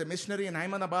brother who is a missionary in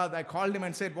Ahmedabad. I called him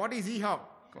and said, what is ईहाव?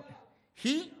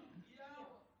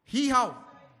 ईहाव.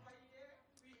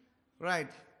 Right.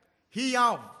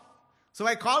 ईहाव. So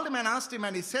I called him and asked him,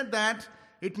 and he said that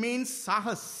it means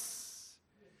sahas.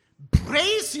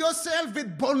 Brace yourself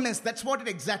with boldness. That's what it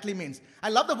exactly means. I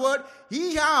love the word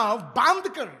ईहाव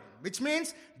बांधकर, which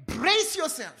means brace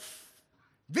yourself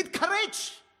with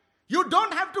courage. You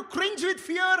don't have to cringe with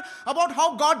fear about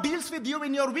how God deals with you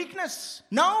in your weakness.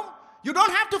 No, you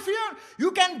don't have to fear.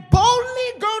 You can boldly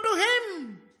go to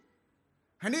Him.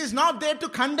 And He is not there to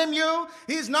condemn you.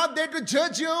 He is not there to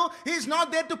judge you. He is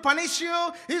not there to punish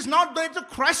you. He is not there to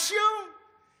crush you.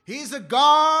 He is a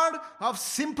God of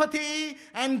sympathy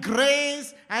and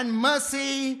grace and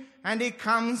mercy, and He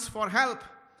comes for help.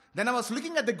 Then I was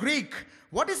looking at the Greek.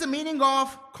 What is the meaning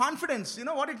of confidence? You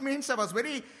know what it means?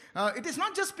 It is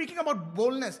not just speaking about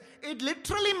boldness. It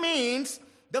literally means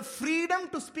the freedom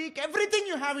to speak everything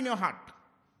you have in your heart.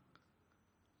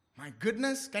 My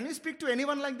goodness, can you speak to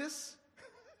anyone like this?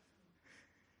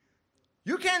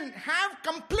 You can have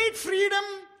complete freedom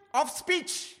of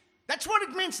speech. That's what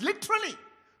it means, literally.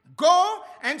 Go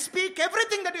and speak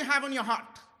everything that you have in your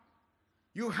heart.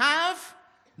 You have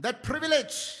that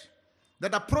privilege,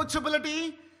 that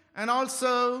approachability, and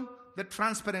also the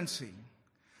transparency.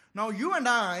 Now you and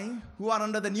I, who are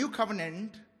under the new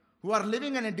covenant, who are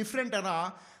living in a different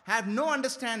era, have no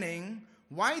understanding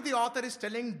why the author is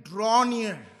telling draw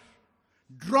near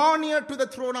to the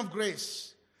throne of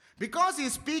grace. Because he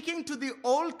is speaking to the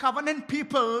old covenant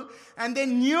people, and they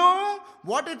knew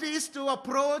what it is to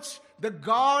approach the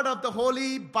God of the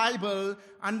Holy Bible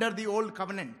under the old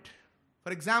covenant.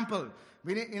 For example,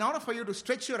 in order for you to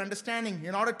stretch your understanding,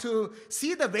 in order to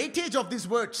see the weightage of these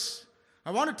words,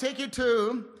 I want to take you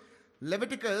to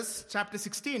Leviticus chapter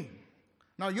 16.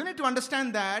 Now you need to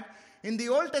understand that in the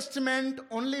Old Testament,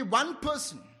 only one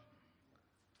person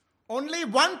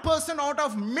out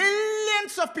of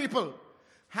millions of people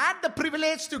had the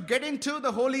privilege to get into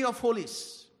the Holy of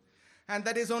Holies. And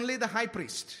that is only the high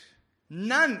priest.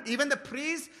 None, even the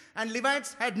priests and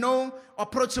Levites had no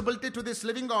approachability to this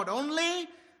living God. Only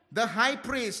the high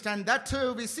priest. And that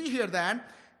too, we see here that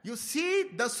you see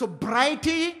the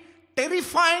sobriety,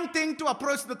 terrifying thing to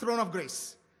approach the throne of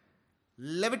grace.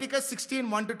 Leviticus 16,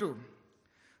 1-2.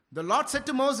 The Lord said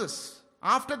to Moses,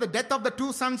 after the death of the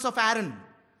two sons of Aaron,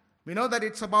 we know that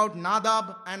it's about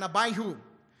Nadab and Abihu.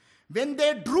 When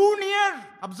they drew near,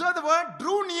 observe the word,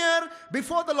 drew near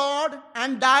before the Lord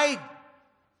and died.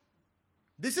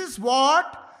 This is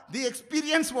what the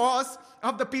experience was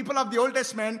of the people of the Old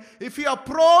Testament. If you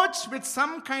approach with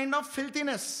some kind of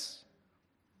filthiness,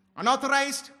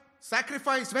 unauthorized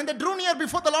sacrifice, when they drew near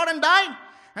before the Lord and died,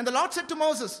 and the Lord said to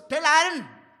Moses, tell Aaron,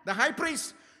 the high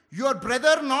priest, your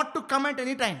brother not to come at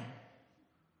any time.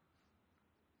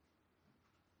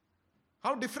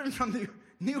 How different from the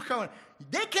new covenant.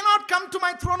 They cannot come to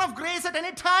my throne of grace at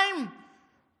any time.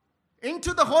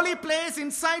 Into the holy place,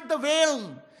 inside the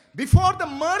veil, before the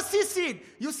mercy seat.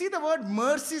 You see the word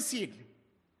mercy seat.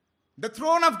 The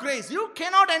throne of grace. You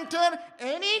cannot enter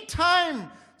any time.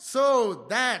 So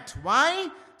that, why?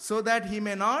 So that he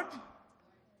may not.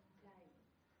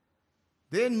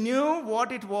 They knew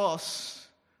what it was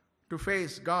to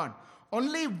face God.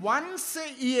 Only once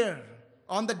a year,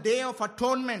 on the Day of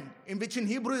Atonement, in which in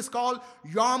Hebrew is called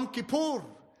Yom Kippur,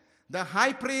 the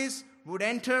high priest would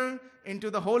enter into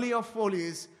the Holy of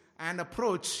Holies and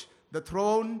approach the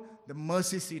throne, the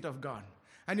mercy seat of God.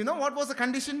 And you know what was the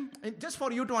condition? Just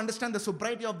for you to understand the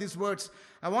sobriety of these words,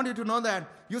 I want you to know that,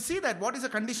 you see that what is the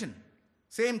condition?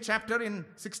 Same chapter in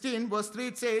 16, verse 3,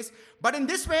 it says, but in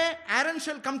this way, Aaron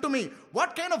shall come to me.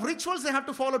 What kind of rituals they have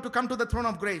to follow to come to the throne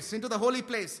of grace, into the holy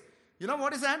place? You know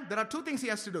what is that? There are two things he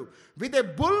has to do. With a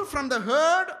bull from the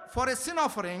herd for a sin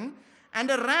offering and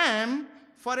a ram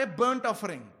for a burnt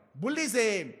offering. Bull is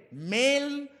a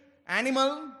male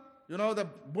animal, the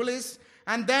bull is,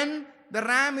 and then the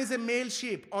ram is a male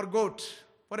sheep or goat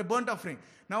for a burnt offering.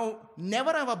 Now,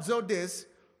 never have observed this.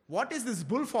 What is this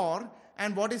bull for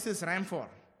and what is this ram for?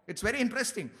 It's very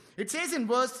interesting. It says in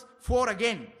verse 4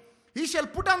 again, he shall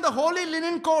put on the holy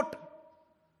linen coat.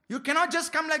 You cannot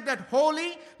just come like that.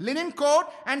 Holy linen coat,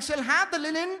 and shall have the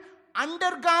linen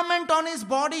undergarment on his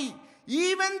body.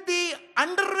 Even the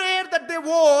underwear that they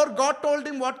wore, God told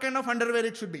him what kind of underwear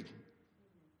it should be.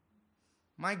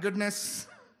 My goodness.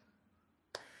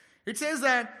 It says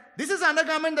that this is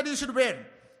undergarment that you should wear.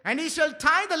 And he shall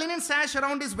tie the linen sash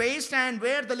around his waist and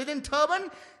wear the linen turban.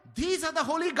 These are the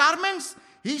holy garments.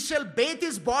 He shall bathe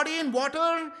his body in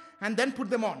water and then put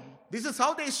them on. This is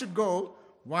how they should go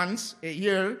once a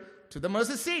year to the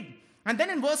mercy seat. And then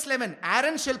in verse 11,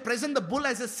 Aaron shall present the bull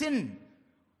as a sin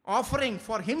offering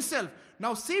for himself.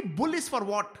 Now see, bull is for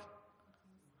what?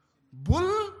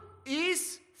 Bull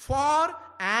is for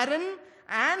Aaron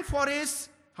and for his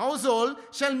household,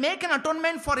 shall make an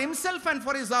atonement for himself and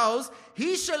for his house.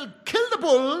 He shall kill the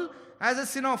bull as a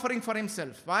sin offering for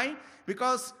himself. Why?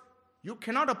 Because you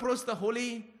cannot approach the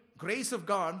holy grace of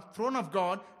God, throne of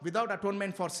God, without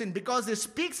atonement for sin. Because it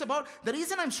speaks about, the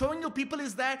reason I'm showing you people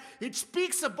is that it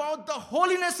speaks about the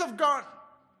holiness of God.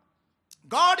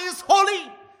 God is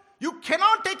holy. You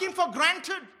cannot take him for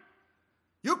granted.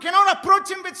 You cannot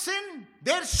approach him with sin.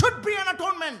 There should be an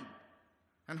atonement.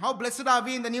 And how blessed are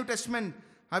we in the New Testament,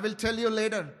 I will tell you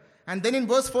later. And then in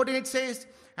verse 14 it says,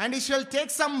 and he shall take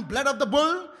some blood of the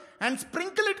bull and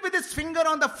sprinkle it with his finger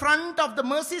on the front of the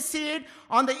mercy seat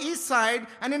on the east side.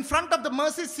 And in front of the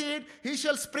mercy seat, he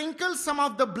shall sprinkle some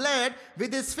of the blood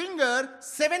with his finger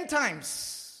 7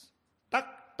 times. Tuck,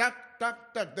 tuck,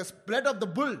 tuck, tuck. The blood of the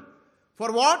bull.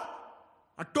 For what?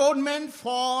 Atonement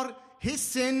for his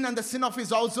sin and the sin of his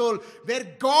household. Where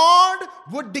God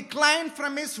would decline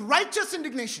from his righteous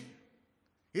indignation.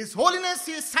 His holiness,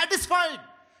 he is satisfied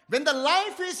when the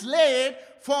life is laid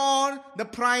for the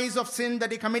price of sin that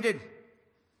he committed.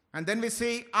 And then we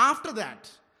see after that,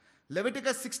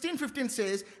 Leviticus 16:15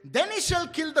 says, then he shall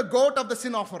kill the goat of the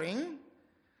sin offering,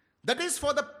 that is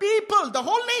for the people, the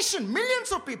whole nation,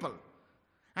 millions of people,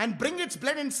 and bring its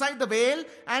blood inside the veil,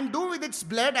 and do with its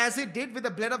blood as he did with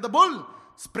the blood of the bull,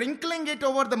 sprinkling it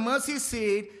over the mercy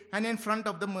seat and in front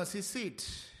of the mercy seat.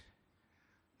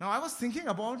 Now I was thinking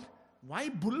about, why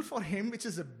bull for him, which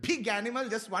is a big animal,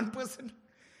 just one person?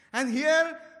 And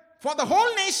here, for the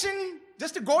whole nation,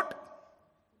 just a goat.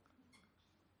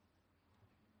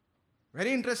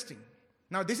 Very interesting.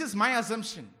 Now, this is my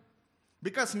assumption.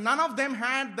 Because none of them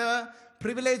had the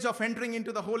privilege of entering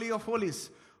into the Holy of Holies.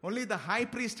 Only the high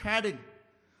priest had it.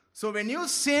 So when you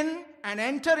sin and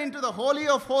enter into the Holy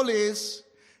of Holies,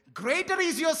 greater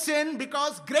is your sin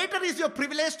because greater is your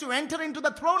privilege to enter into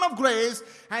the throne of grace,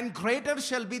 and greater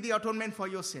shall be the atonement for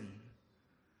your sin.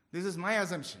 This is my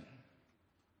assumption.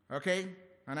 Okay?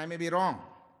 And I may be wrong.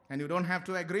 And you don't have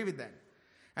to agree with that.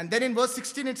 And then in verse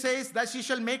 16 it says, that she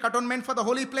shall make atonement for the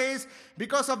holy place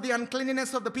because of the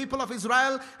uncleanness of the people of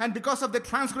Israel and because of the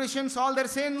transgressions, all their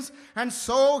sins. And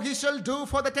so he shall do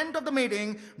for the tent of the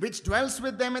meeting, which dwells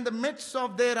with them in the midst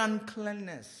of their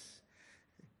uncleanness.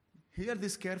 Hear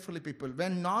this carefully, people.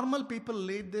 When normal people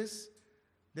read this,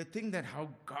 they think that how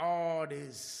God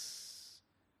is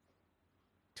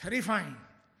terrifying,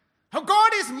 how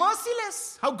God is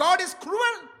merciless, how God is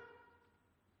cruel.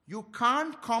 You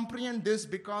can't comprehend this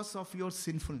because of your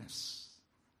sinfulness.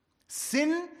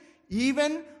 Sin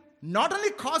even not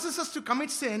only causes us to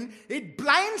commit sin, it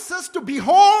blinds us to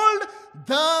behold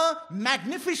the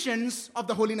magnificence of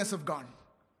the holiness of God.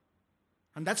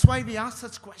 And that's why we ask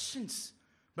such questions.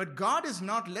 But God is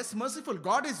not less merciful.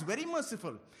 God is very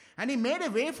merciful. And he made a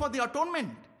way for the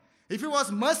atonement. If he was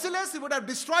merciless, he would have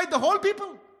destroyed the whole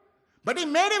people. But he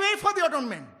made a way for the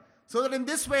atonement. So that in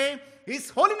this way, his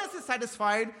holiness is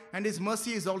satisfied and his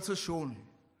mercy is also shown.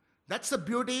 That's the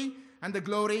beauty and the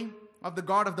glory of the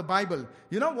God of the Bible.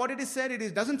 You know what it is said?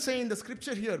 It doesn't say in the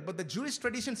scripture here, but the Jewish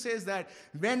tradition says that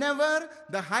whenever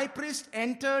the high priest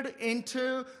entered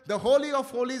into the Holy of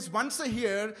Holies once a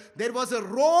year, there was a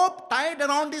rope tied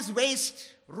around his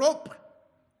waist. Rope.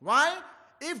 Why?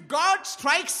 If God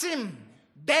strikes him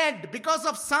dead because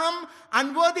of some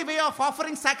unworthy way of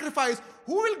offering sacrifice,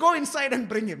 who will go inside and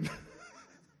bring him?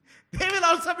 They will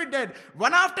also be dead.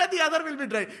 One after the other will be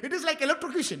dead. It is like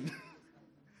electrocution.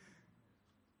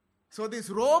 So this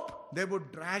rope, they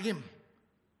would drag him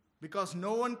because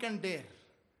no one can dare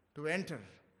to enter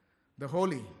the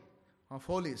Holy of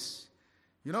Holies.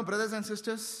 You know, brothers and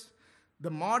sisters,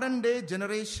 the modern day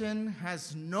generation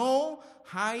has no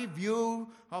high view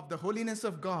of the holiness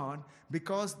of God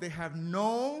because they have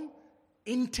no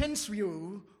intense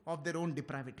view of their own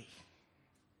depravity.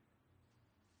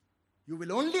 You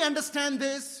will only understand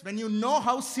this when you know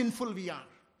how sinful we are.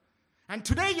 And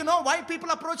today, you know why people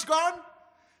approach God?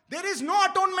 There is no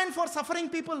atonement for suffering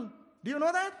people. Do you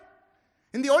know that?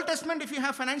 In the Old Testament, if you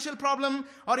have financial problem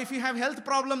or if you have health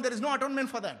problem, there is no atonement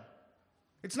for that.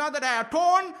 It's not that I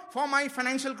atone for my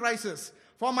financial crisis,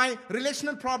 for my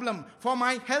relational problem, for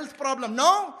my health problem.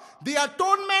 No, the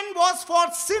atonement was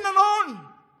for sin alone.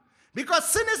 Because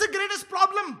sin is the greatest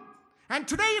problem. And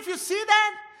today, if you see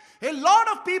that, a lot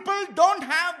of people don't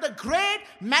have the great,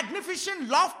 magnificent,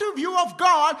 lofty view of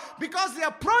God because they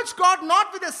approach God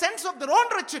not with a sense of their own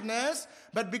wretchedness,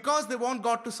 but because they want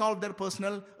God to solve their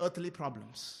personal earthly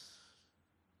problems.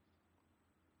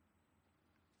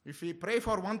 If we pray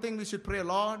for one thing, we should pray,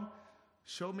 Lord,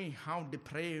 show me how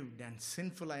depraved and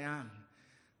sinful I am,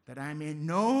 that I may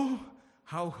know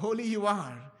how holy you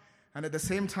are, and at the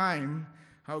same time,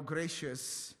 how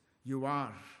gracious you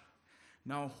are.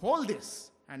 Now hold this.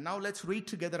 And now let's read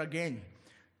together again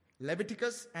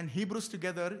Leviticus and Hebrews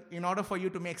together in order for you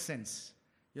to make sense.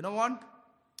 You know what?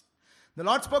 The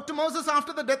Lord spoke to Moses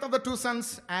after the death of the two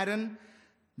sons, Aaron,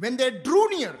 when they drew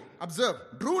near, observe,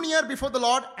 drew near before the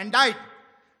Lord and died.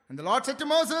 And the Lord said to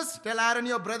Moses, tell Aaron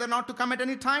your brother not to come at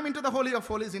any time into the Holy of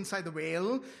Holies inside the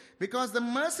veil, because the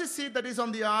mercy seat that is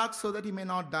on the ark, so that he may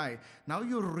not die. Now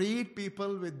you read,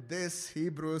 people, with this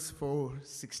Hebrews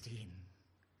 4:16.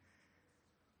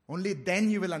 Only then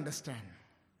you will understand.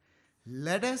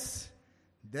 Let us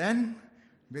then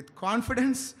with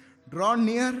confidence draw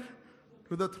near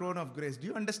to the throne of grace. Do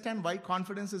you understand why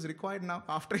confidence is required now?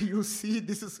 After you see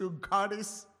this is who God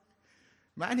is.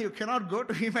 Man, you cannot go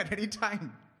to him at any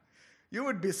time. You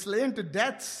would be slain to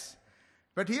death.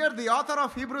 But here the author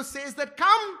of Hebrews says that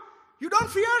come, you don't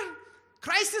fear.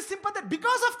 Christ is sympathetic.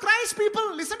 Because of Christ,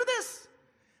 people, listen to this.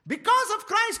 Because of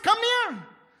Christ, come near.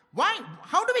 Why?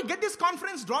 How do we get this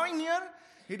confidence drawing near?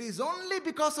 It is only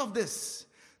because of this.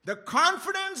 The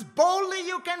confidence boldly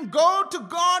you can go to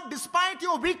God despite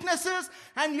your weaknesses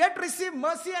and yet receive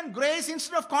mercy and grace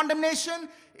instead of condemnation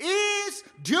is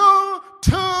due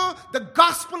to the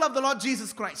gospel of the Lord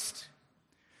Jesus Christ.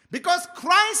 Because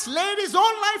Christ laid his own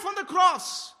life on the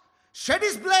cross, shed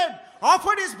his blood,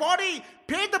 offered his body,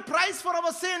 paid the price for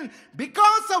our sin.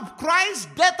 Because of Christ's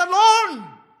death alone,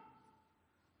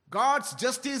 God's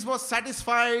justice was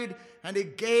satisfied, and he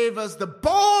gave us the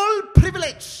bold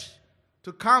privilege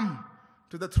to come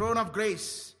to the throne of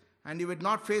grace, and you would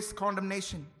not face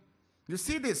condemnation. You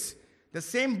see this? The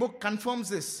same book confirms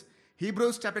this.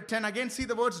 Hebrews chapter 10, again see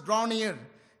the words draw near.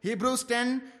 Hebrews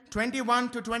 10, 21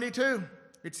 to 22.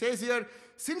 It says here,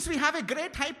 since we have a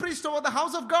great high priest over the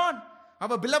house of God,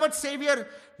 our beloved Savior,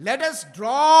 let us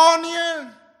draw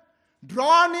near.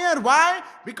 Draw near. Why?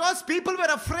 Because people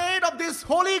were afraid of this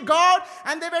holy God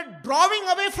and they were drawing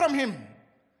away from him.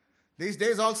 These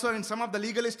days also in some of the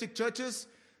legalistic churches,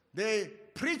 they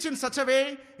preach in such a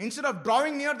way, instead of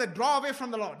drawing near, they draw away from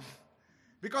the Lord.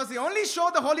 Because they only show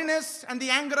the holiness and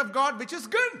the anger of God, which is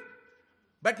good,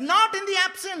 but not in the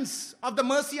absence of the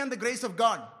mercy and the grace of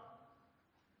God.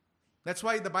 That's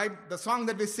why the song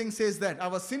that we sing says that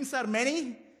our sins are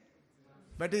many,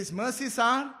 but his mercies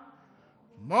are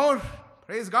more.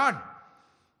 Praise God.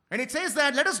 And it says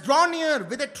that let us draw near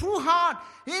with a true heart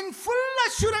in full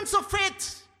assurance of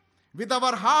faith, with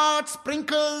our hearts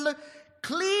sprinkled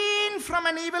clean from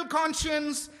an evil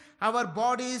conscience, our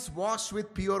bodies washed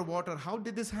with pure water. How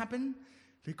did this happen?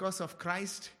 Because of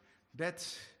Christ's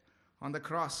death on the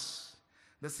cross.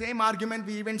 The same argument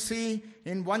we even see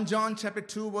in 1 John chapter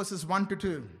 2 verses 1 to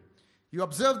 2. You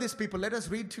observe this, people. Let us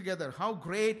read together. How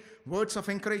great words of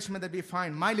encouragement that we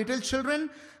find. My little children,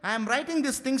 I am writing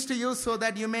these things to you so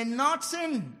that you may not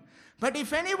sin. But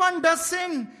if anyone does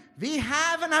sin, we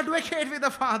have an advocate with the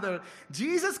Father,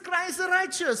 Jesus Christ the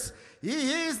righteous.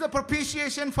 He is the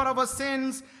propitiation for our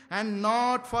sins, and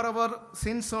not for our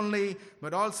sins only,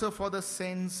 but also for the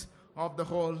sins of the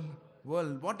whole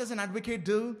world. What does an advocate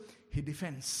do? He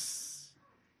defends.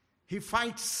 He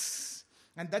fights.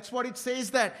 And that's what it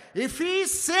says, that if we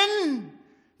sin,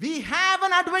 we have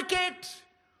an advocate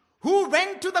who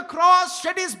went to the cross,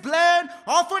 shed his blood,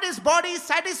 offered his body,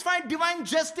 satisfied divine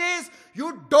justice.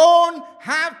 You don't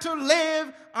have to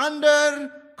live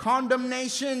under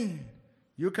condemnation.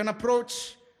 You can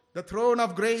approach the throne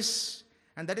of grace.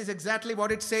 And that is exactly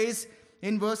what it says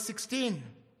in verse 16.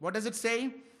 What does it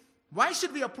say? Why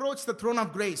should we approach the throne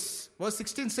of grace? Verse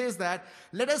 16 says that,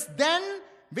 let us then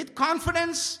with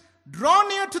confidence draw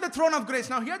near to the throne of grace.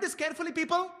 Now hear this carefully,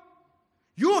 people.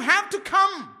 You have to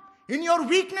come in your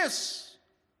weakness.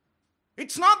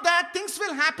 It's not that things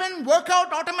will happen, work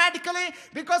out automatically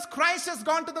because Christ has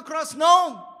gone to the cross.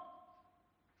 No.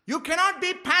 You cannot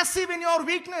be passive in your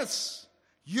weakness.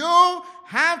 You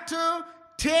have to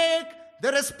take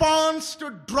the response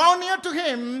to draw near to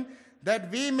Him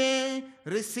that we may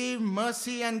receive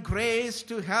mercy and grace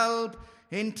to help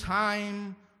in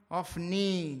time of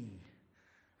need.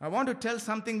 I want to tell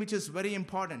something which is very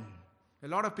important. A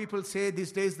lot of people say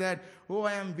these days that, oh,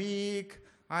 I am weak,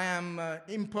 I am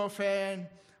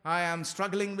imperfect, I am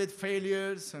struggling with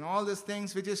failures and all these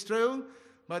things, which is true,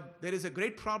 but there is a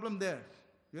great problem there.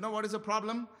 You know what is the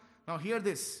problem? Now hear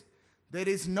this. There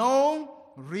is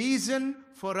no reason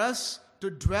for us to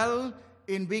dwell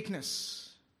in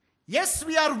weakness. Yes,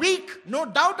 we are weak, no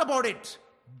doubt about it,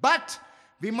 but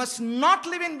we must not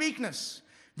live in weakness.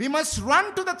 We must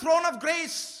run to the throne of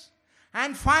grace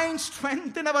and find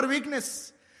strength in our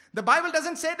weakness. The Bible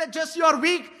doesn't say that just you are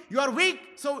weak.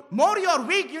 So more you are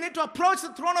weak, you need to approach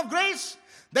the throne of grace.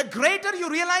 The greater you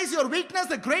realize your weakness,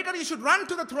 the greater you should run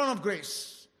to the throne of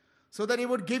grace, so that He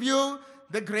would give you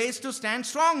the grace to stand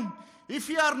strong. If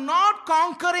you are not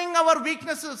conquering our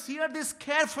weaknesses, hear this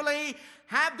carefully,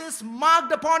 have this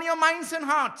marked upon your minds and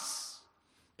hearts.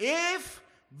 If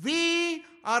we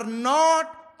are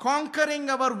not conquering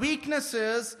our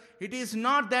weaknesses, it is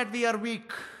not that we are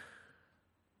weak,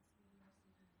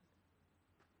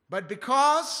 but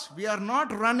because we are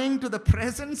not running to the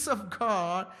presence of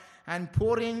God and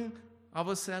pouring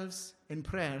ourselves in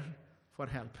prayer for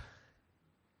help.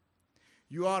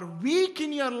 You are weak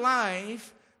in your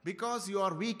life because you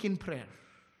are weak in prayer.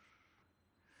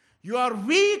 You are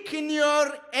weak in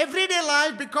your everyday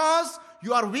life because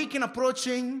you are weak in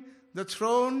approaching the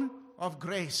throne of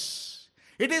grace.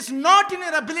 It is not in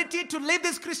your ability to live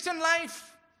this Christian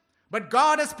life, but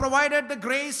God has provided the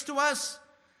grace to us.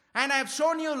 And I have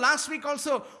shown you last week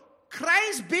also,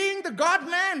 Christ being the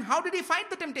God-man, how did He fight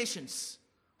the temptations?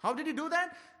 How did He do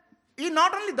that?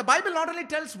 The Bible not only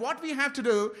tells what we have to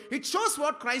do, it shows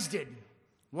what Christ did.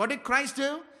 What did Christ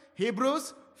do?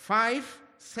 Hebrews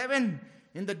 5:7.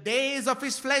 In the days of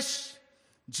His flesh,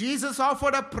 Jesus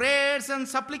offered up prayers and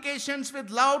supplications with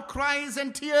loud cries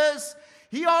and tears.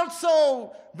 He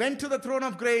also went to the throne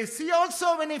of grace. He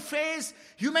also, when He faced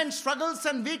human struggles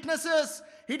and weaknesses,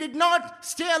 He did not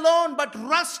stay alone but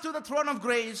rushed to the throne of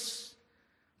grace,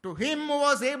 to Him who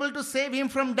was able to save Him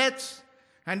from death,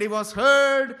 and He was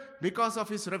heard because of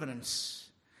His reverence.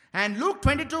 And Luke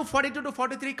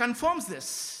 22:42-43 confirms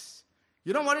this.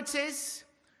 You know what it says?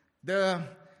 The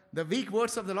weak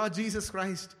words of the Lord Jesus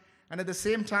Christ, and at the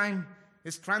same time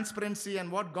His transparency and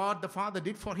what God the Father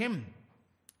did for Him.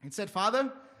 It said,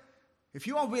 Father, if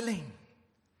you are willing,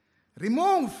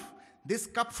 remove this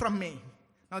cup from me.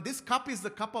 Now this cup is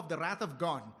the cup of the wrath of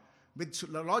God, which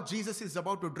the Lord Jesus is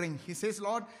about to drink. He says,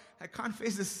 Lord, I can't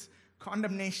face this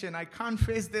condemnation. I can't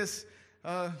face this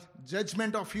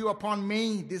judgment of you upon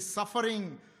me, this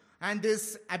suffering and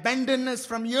this abandonness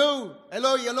from you.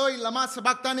 Eloi, Eloi, lama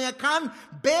sabachthani. I can't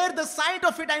bear the sight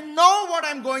of it. I know what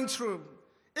I'm going through.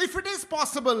 If it is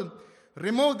possible,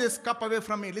 remove this cup away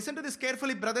from me. Listen to this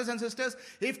carefully, brothers and sisters.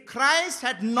 If Christ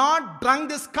had not drunk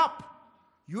this cup,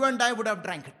 you and I would have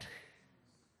drank it.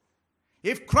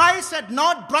 If Christ had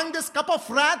not drunk this cup of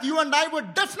wrath, you and I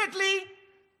would definitely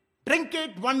drink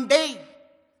it one day.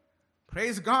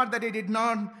 Praise God that He did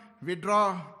not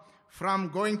withdraw from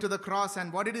going to the cross.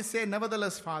 And what did He say?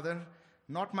 Nevertheless, Father,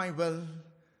 not my will,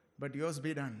 but yours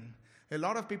be done. A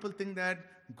lot of people think that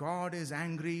God is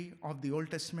angry of the Old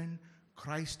Testament.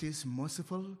 Christ is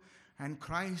merciful, and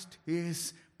Christ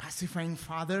is pacifying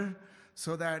Father,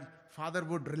 so that Father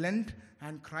would relent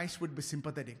and Christ would be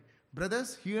sympathetic.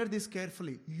 Brothers, hear this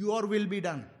carefully. Your will be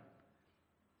done.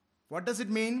 What does it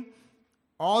mean?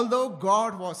 Although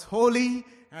God was holy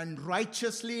and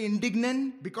righteously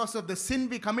indignant because of the sin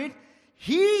we commit,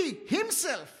 He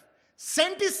Himself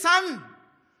sent His Son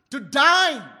to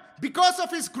die because of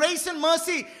His grace and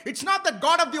mercy. It's not that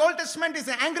God of the Old Testament is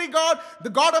an angry God. The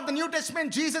God of the New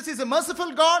Testament, Jesus, is a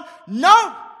merciful God.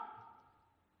 No!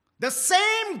 The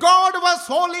same God who was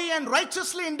holy and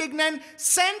righteously indignant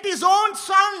sent His own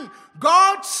Son.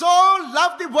 God so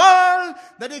loved the world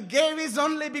that He gave His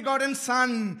only begotten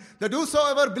Son, that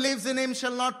whosoever believes in Him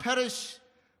shall not perish,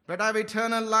 but have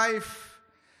eternal life.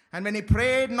 And when He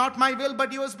prayed, not my will,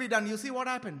 but yours be done. You see what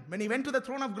happened? When He went to the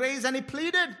throne of grace and He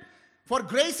pleaded for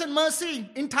grace and mercy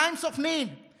in times of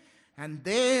need, and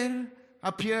there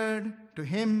appeared to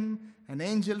Him an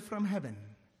angel from heaven,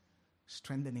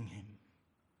 strengthening Him.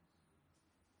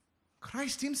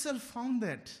 Christ Himself found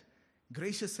that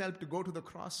gracious help to go to the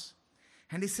cross.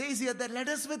 And He says here that let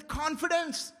us with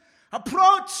confidence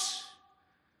approach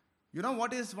You know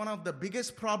what is one of the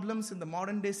biggest problems in the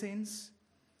modern day saints?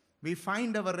 We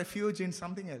find our refuge in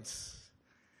something else.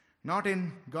 Not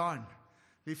in God.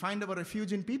 We find our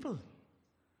refuge in people.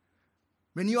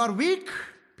 When you are weak,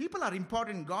 people are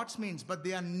important in God's means, but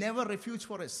they are never refuge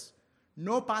for us.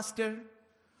 No pastor,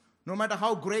 no matter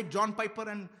how great John Piper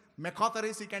and MacArthur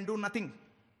is, he can do nothing.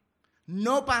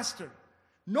 No pastor.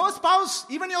 No spouse.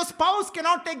 Even your spouse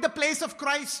cannot take the place of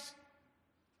Christ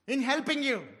in helping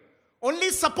you.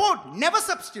 Only support, never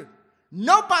substitute.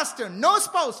 No pastor, no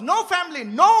spouse, no family,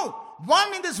 no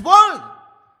one in this world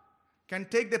can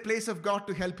take the place of God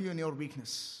to help you in your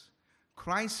weakness.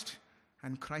 Christ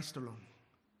and Christ alone.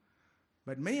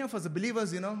 But many of us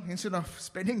believers, instead of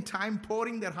spending time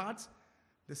pouring their hearts,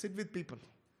 they sit with people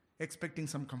expecting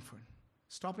some comfort.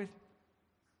 Stop it.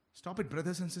 Stop it,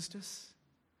 brothers and sisters.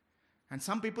 And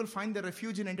some people find their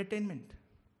refuge in entertainment.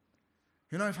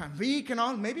 If I'm weak and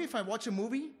all, maybe if I watch a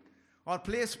movie or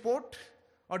play a sport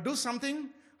or do something,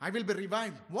 I will be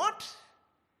revived. What?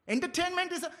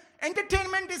 Entertainment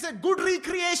is a good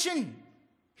recreation.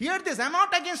 Hear this, I'm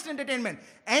not against entertainment.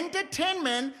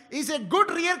 Entertainment is a good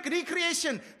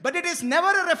recreation, but it is never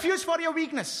a refuge for your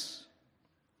weakness.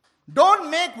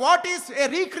 Don't make what is a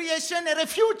recreation a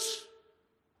refuge.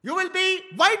 You will be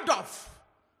wiped off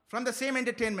from the same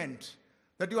entertainment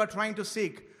that you are trying to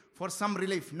seek for some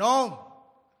relief. No.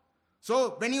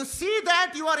 So when you see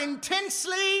that you are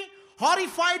intensely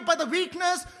horrified by the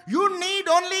weakness, you need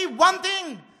only one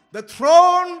thing: the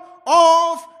throne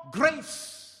of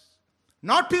grace.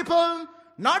 Not people,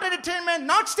 not entertainment,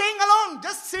 not staying alone,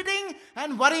 just sitting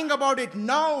and worrying about it.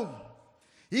 No.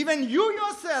 Even you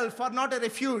yourself are not a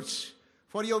refuge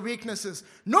for your weaknesses.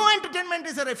 No entertainment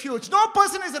is a refuge. No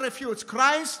person is a refuge.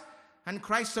 Christ and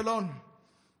Christ alone.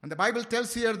 And the Bible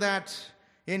tells here that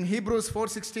in Hebrews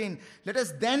 4:16, let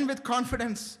us then with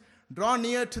confidence draw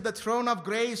near to the throne of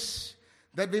grace,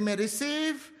 that we may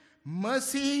receive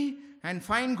mercy and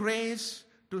find grace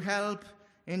to help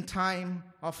in time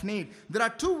of need. There are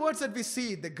two words that we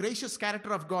see, the gracious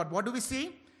character of God. What do we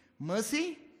see?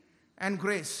 Mercy and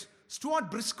grace.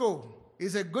 Stuart Briscoe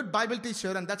is a good Bible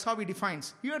teacher, and that's how he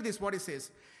defines. Hear this, what he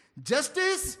says.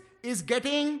 Justice is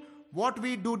getting what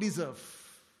we do deserve.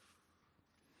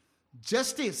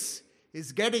 Justice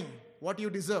is getting what you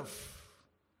deserve.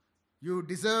 You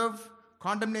deserve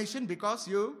condemnation because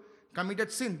you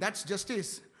committed sin. That's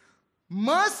justice.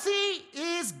 Mercy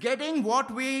is getting what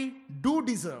we do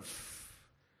deserve.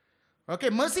 Okay,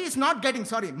 mercy is not getting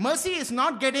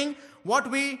what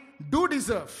we do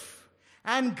deserve.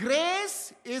 And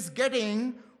grace is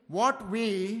getting what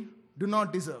we do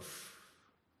not deserve.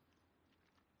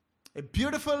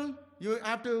 You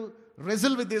have to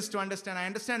wrestle with this to understand. I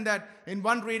understand that in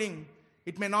one reading,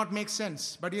 it may not make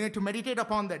sense, but you need to meditate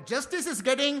upon that. Justice is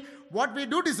getting what we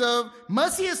do deserve.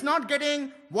 Mercy is not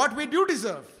getting what we do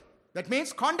deserve. That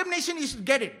means condemnation, you should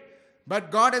get it.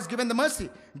 But God has given the mercy.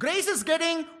 Grace is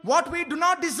getting what we do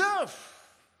not deserve.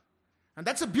 And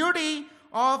that's the beauty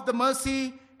of the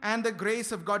mercy and the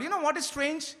grace of God. You know what is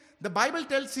strange? The Bible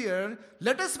tells here,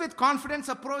 let us with confidence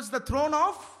approach the throne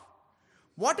of...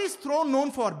 What is throne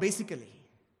known for, basically?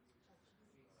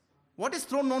 What is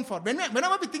throne known for?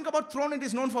 Whenever we think about throne, it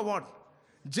is known for what?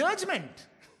 Judgment.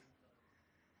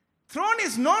 Throne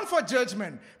is known for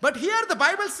judgment. But here the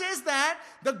Bible says that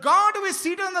the God who is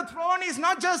seated on the throne is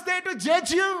not just there to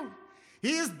judge you.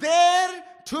 He is there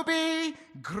to be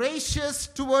gracious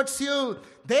towards you.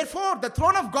 Therefore, the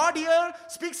throne of God here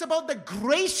speaks about the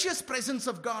gracious presence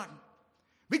of God,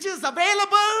 which is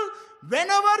available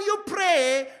whenever you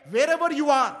pray, wherever you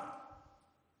are.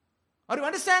 Are you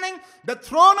understanding? The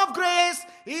throne of grace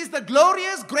is the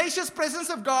glorious, gracious presence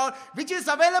of God, which is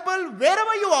available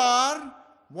wherever you are,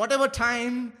 whatever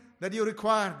time that you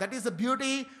require. That is the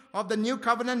beauty of the new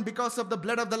covenant because of the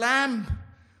blood of the Lamb.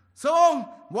 So,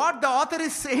 what the author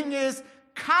is saying is,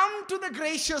 come to the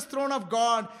gracious throne of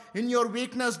God in your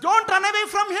weakness. Don't run away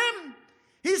from Him.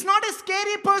 He's not a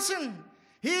scary person.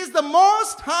 He is the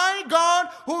most high God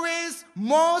who is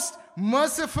most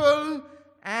merciful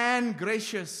and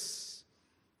gracious.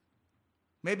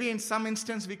 Maybe in some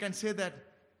instance we can say that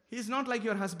He's not like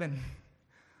your husband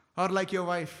or like your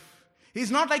wife.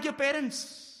 He's not like your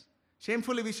parents.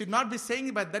 Shamefully, we should not be saying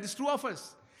it, but that is true of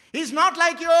us. He's not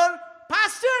like your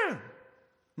pastor.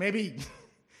 Maybe.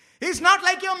 He's not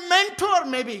like your mentor,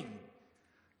 maybe.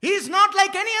 He's not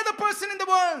like any other person in the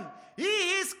world. He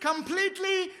is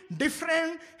completely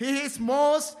different. He is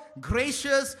most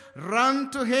gracious. Run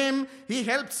to Him. He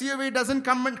helps you. He doesn't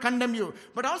come and condemn you.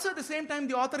 But also at the same time,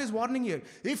 the author is warning here.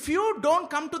 If you don't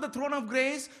come to the throne of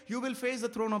grace, you will face the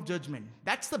throne of judgment.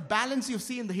 That's the balance you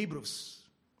see in the Hebrews.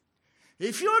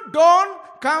 If you don't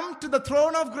come to the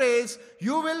throne of grace,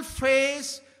 you will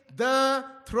face the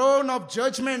throne of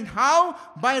judgment. How?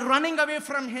 By running away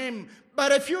from Him, by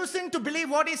refusing to believe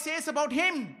what He says about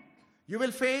Him. You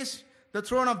will face the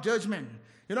throne of judgment.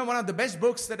 You know, one of the best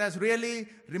books that has really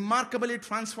remarkably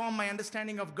transformed my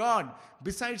understanding of God,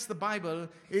 besides the Bible,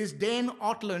 is Dane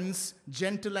Ortland's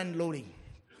Gentle and Lowly.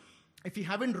 If you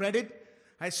haven't read it,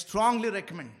 I strongly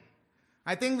recommend.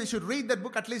 I think we should read that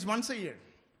book at least once a year.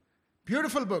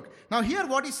 Beautiful book. Now hear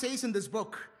what he says in this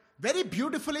book. Very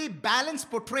beautifully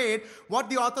balanced, portrayed what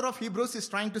the author of Hebrews is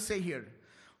trying to say here.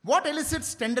 What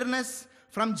elicits tenderness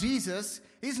from Jesus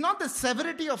is not the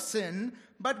severity of sin,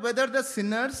 but whether the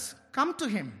sinners come to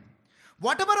Him.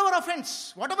 Whatever our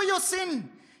offense, whatever your sin,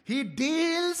 He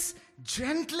deals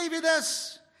gently with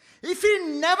us. If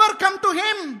we never come to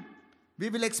Him, we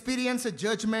will experience a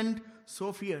judgment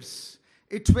so fierce.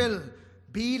 It will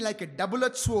be like a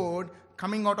double-edged sword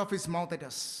coming out of His mouth at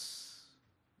us.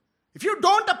 If you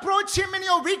don't approach Him in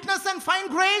your weakness and find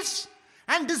grace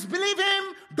and disbelieve Him,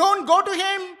 don't go to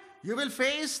Him, you will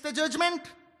face the judgment.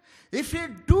 If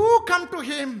you do come to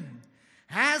Him,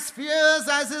 as fierce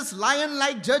as His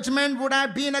lion-like judgment would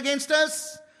have been against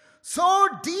us, so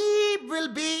deep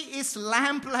will be His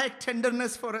lamp-like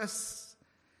tenderness for us.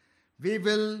 We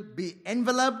will be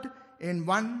enveloped in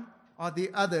one or the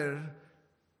other.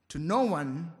 To no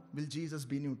one will Jesus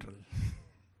be neutral.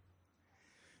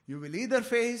 You will either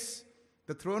face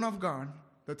the throne of God,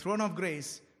 the throne of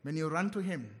grace, when you run to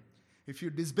Him. If you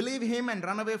disbelieve Him and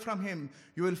run away from Him,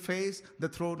 you will face the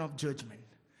throne of judgment.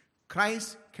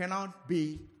 Christ cannot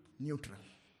be neutral.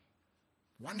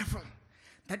 Wonderful.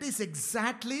 That is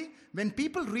exactly when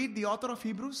people read the author of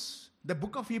Hebrews, the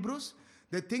book of Hebrews,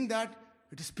 they think that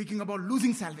it is speaking about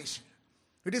losing salvation.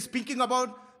 It is speaking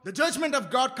about the judgment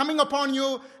of God coming upon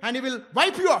you and He will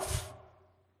wipe you off.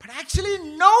 But actually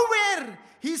nowhere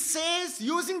he says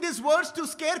using these words to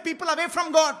scare people away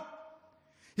from God.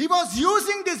 He was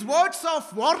using these words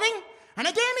of warning, and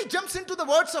again he jumps into the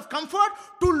words of comfort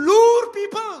to lure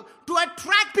people, to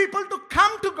attract people to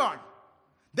come to God.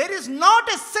 There is not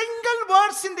a single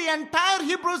verse in the entire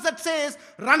Hebrews that says,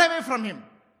 run away from Him.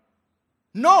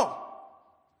 No.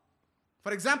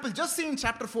 For example, just see in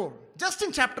chapter 4. Just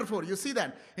in chapter 4, you see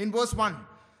that in verse 1.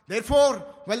 Therefore,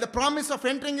 while the promise of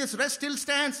entering His rest still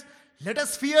stands, let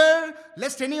us fear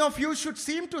lest any of you should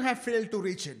seem to have failed to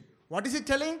reach it. What is it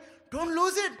telling? Don't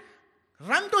lose it.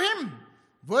 Run to Him.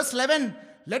 Verse 11,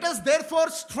 let us therefore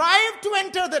strive to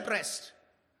enter that rest.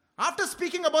 After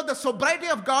speaking about the sobriety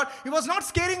of God, He was not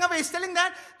scaring away. He's telling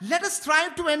that, let us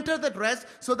strive to enter that rest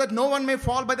so that no one may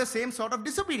fall by the same sort of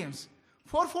disobedience.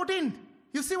 4:14,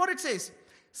 you see what it says.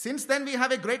 Since then we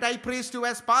have a great high priest who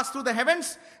has passed through the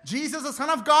heavens, Jesus the Son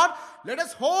of God. Let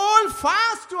us hold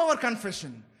fast to our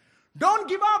confession. Don't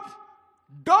give up.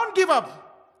 Don't give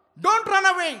up. Don't run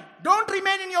away. Don't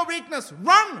remain in your weakness.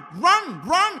 Run, run,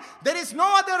 run. There is no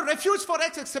other refuge for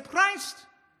us except Christ.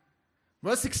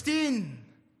 Verse 16,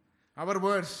 our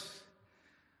verse.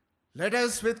 Let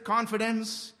us with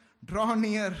confidence draw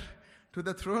near to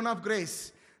the throne of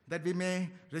grace that we may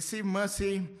receive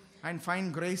mercy and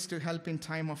find grace to help in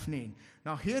time of need.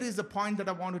 Now here is the point that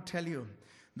I want to tell you.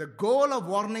 The goal of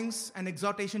warnings and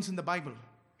exhortations in the Bible.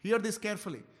 Hear this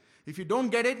carefully. If you don't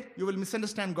get it, you will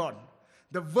misunderstand God.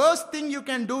 The worst thing you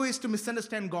can do is to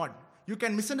misunderstand God. You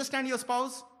can misunderstand your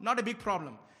spouse, not a big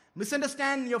problem.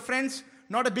 Misunderstand your friends,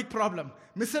 not a big problem.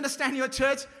 Misunderstand your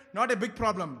church, not a big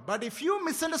problem. But if you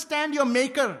misunderstand your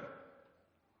Maker,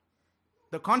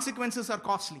 the consequences are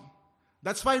costly.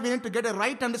 That's why we need to get a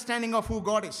right understanding of who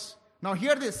God is. Now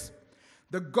hear this.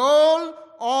 The goal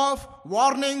of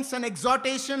warnings and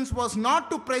exhortations was not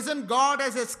to present God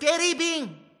as a scary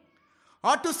being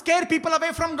or to scare people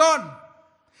away from God.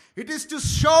 It is to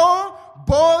show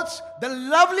both the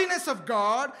loveliness of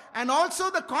God and also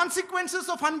the consequences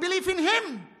of unbelief in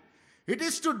Him. It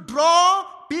is to draw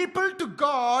people to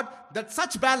God that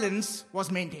such balance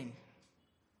was maintained.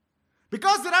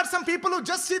 Because there are some people who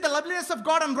just see the loveliness of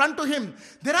God and run to Him.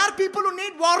 There are people who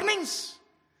need warnings,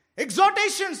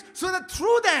 exhortations, so that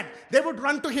through that they would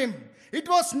run to Him. It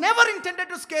was never intended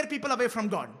to scare people away from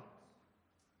God.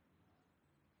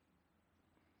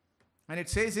 And it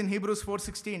says in Hebrews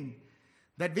 4:16,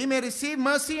 that we may receive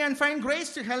mercy and find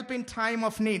grace to help in time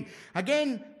of need.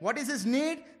 Again, what is His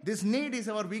need? This need is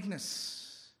our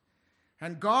weakness.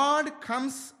 And God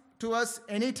comes to us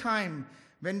anytime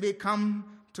when we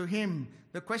come to Him.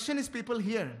 The question is, people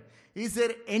here, is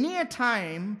there any a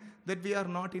time that we are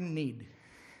not in need?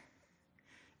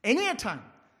 Any a time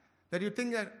that you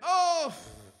think that,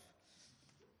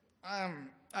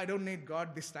 I don't need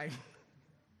God this time.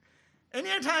 Any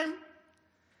a time.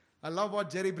 I love what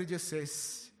Jerry Bridges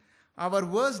says. Our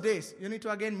worst days, you need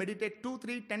to again meditate 2,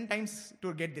 3, 10 times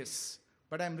to get this.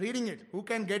 But I'm reading it. Who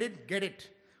can get it? Get it.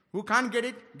 Who can't get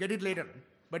it later.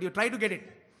 But you try to get it.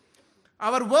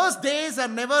 Our worst days are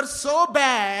never so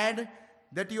bad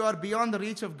that you are beyond the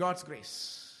reach of God's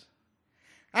grace.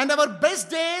 And our best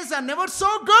days are never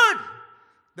so good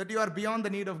that you are beyond the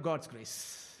need of God's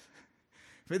grace.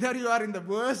 Whether you are in the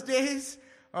worst days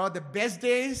or the best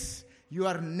days, you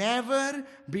are never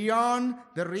beyond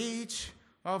the reach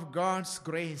of God's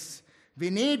grace. We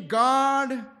need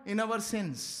God in our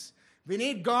sins. We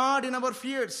need God in our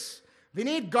fears. We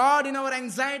need God in our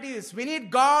anxieties. We need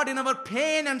God in our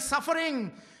pain and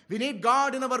suffering. We need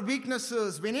God in our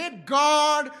weaknesses. We need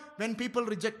God when people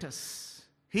reject us.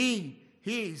 He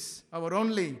is our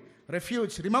only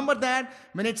refuge. Remember that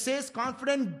when it says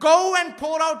confident, go and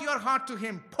pour out your heart to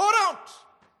Him. Pour out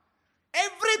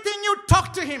everything you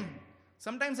talk to Him.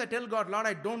 Sometimes I tell God, Lord,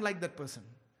 I don't like that person.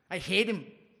 I hate him.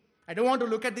 I don't want to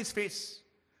look at his face.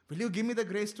 Will you give me the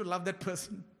grace to love that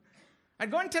person? I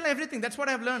go and tell everything. That's what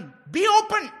I've learned. Be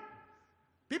open.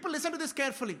 People, listen to this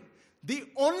carefully. The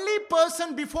only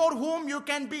person before whom you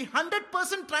can be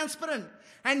 100% transparent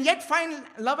and yet find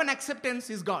love and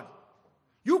acceptance is God.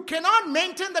 You cannot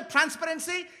maintain the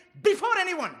transparency before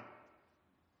anyone.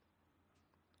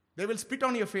 They will spit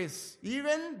on your face.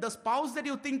 Even the spouse that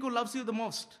you think who loves you the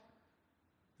most.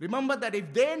 Remember that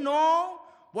if they know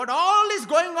what all is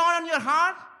going on in your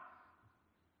heart,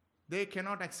 they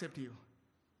cannot accept you.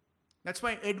 That's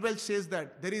why Ed Welch says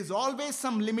that there is always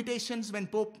some limitations when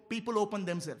people open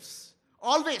themselves.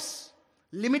 Always.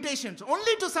 Limitations.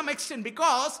 Only to some extent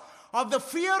because of the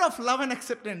fear of love and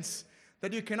acceptance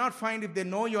that you cannot find if they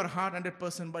know your heart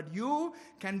 100%. But you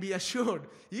can be assured,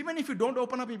 even if you don't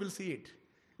open up, you will see it.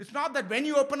 It's not that when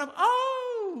you open up,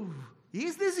 oh,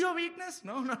 is this your weakness?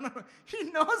 No. He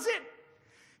knows it.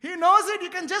 He knows it.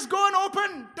 You can just go and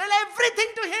open. Tell everything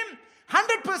to Him.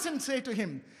 100% say to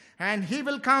Him. And He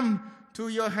will come to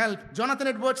your help. Jonathan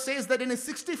Edwards says that in his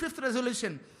 65th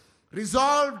resolution,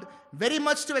 resolved very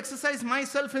much to exercise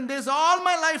myself in this all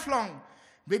my life long,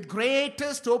 with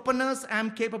greatest openness I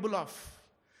am capable of.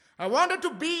 I wanted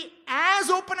to be as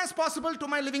open as possible to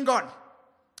my living God,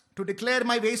 to declare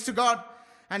my ways to God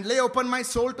and lay open my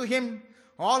soul to Him,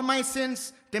 all my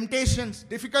sins, temptations,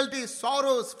 difficulties,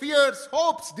 sorrows, fears,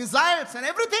 hopes, desires, and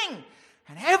everything,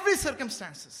 and every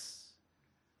circumstances.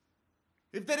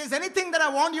 If there is anything that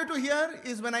I want you to hear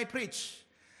is when I preach.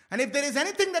 And if there is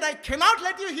anything that I cannot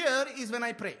let you hear is when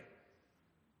I pray.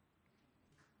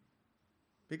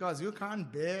 Because you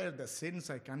can't bear the sins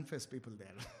I confess, people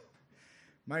there.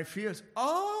 My fears.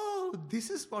 Oh, this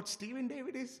is what Stephen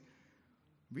David is.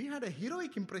 We had a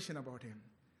heroic impression about him.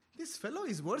 This fellow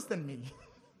is worse than me.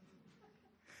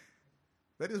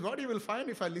 That is what you will find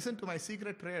if I listen to my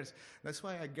secret prayers. That's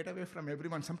why I get away from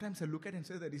everyone. Sometimes I look at it and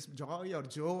say that is Joy or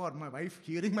Joe or my wife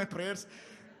hearing my prayers.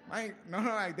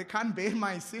 They can't bear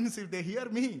my sins if they hear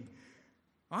me.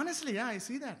 Honestly, I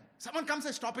see that. Someone comes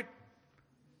and stop it.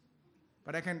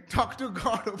 But I can talk to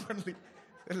God openly.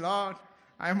 Say, Lord,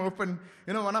 I am open.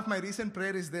 One of my recent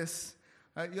prayer is this.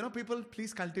 People,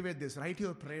 please cultivate this. Write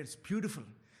your prayers. Beautiful.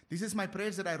 This is my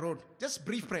prayers that I wrote. Just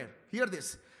brief prayer. Hear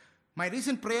this. My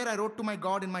recent prayer I wrote to my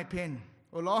God in my pain.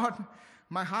 Oh Lord,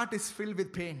 my heart is filled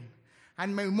with pain.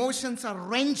 And my emotions are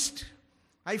wrenched.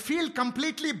 I feel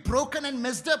completely broken and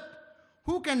messed up.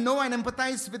 Who can know and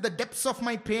empathize with the depths of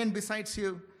my pain besides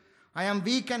you? I am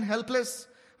weak and helpless.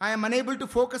 I am unable to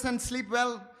focus and sleep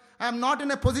well. I am not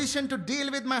in a position to deal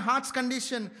with my heart's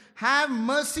condition. Have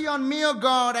mercy on me, O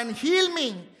God, and heal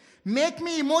me. Make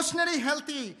me emotionally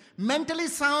healthy, mentally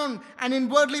sound, and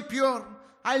inwardly pure.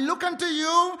 I look unto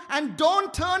you, and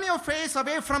don't turn your face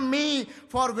away from me,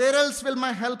 for where else will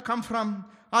my help come from?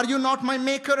 Are you not my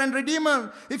maker and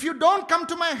redeemer? If you don't come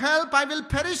to my help, I will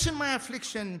perish in my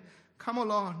affliction. Come, O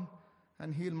Lord,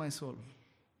 and heal my soul.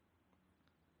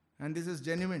 And this is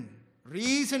genuine.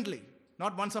 Recently,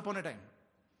 not once upon a time.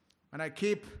 And I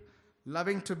keep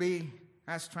loving to be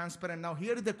as transparent. Now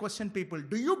here is the question, people.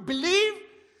 Do you believe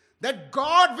that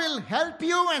God will help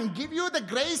you and give you the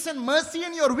grace and mercy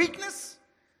in your weakness?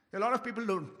 A lot of people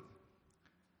don't.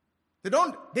 They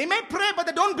don't. They may pray, but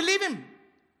they don't believe Him.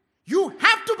 You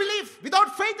have to believe.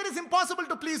 Without faith, it is impossible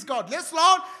to please God. Yes,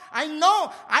 Lord, I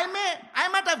know I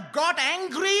might have got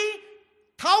angry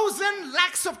 1,000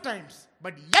 lakhs of times,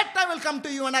 but yet I will come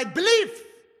to you and I believe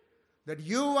that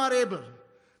you are able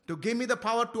to give me the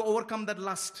power to overcome that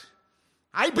lust.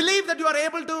 I believe that you are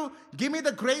able to give me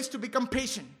the grace to become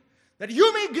patient. That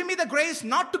you may give me the grace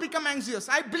not to become anxious.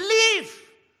 I believe.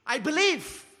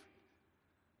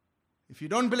 If you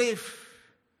don't believe,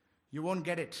 you won't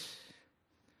get it.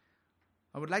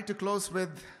 I would like to close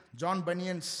with John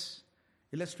Bunyan's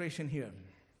illustration here.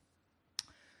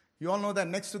 You all know that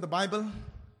next to the Bible,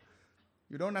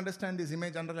 you don't understand this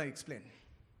image until I explain.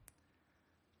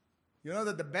 You know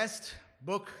that the best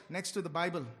book next to the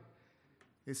Bible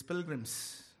is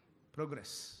Pilgrim's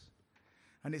Progress.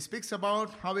 And he speaks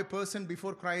about how a person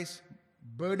before Christ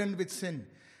burdened with sin.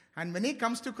 And when he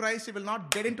comes to Christ, he will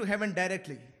not get into heaven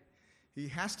directly. He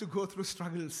has to go through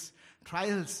struggles,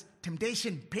 trials,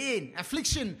 temptation, pain,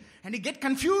 affliction, and he gets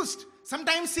confused.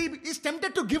 Sometimes he is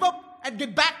tempted to give up and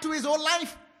get back to his old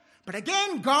life. But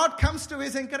again, God comes to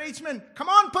his encouragement. Come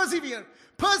on, persevere,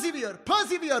 persevere,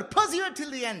 persevere, persevere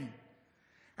till the end.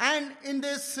 And in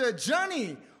this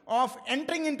journey of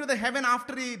entering into the heaven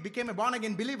after he became a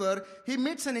born-again believer, he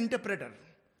meets an interpreter.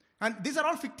 And these are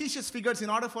all fictitious figures in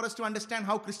order for us to understand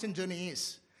how Christian journey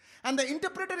is. And the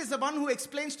interpreter is the one who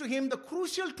explains to him the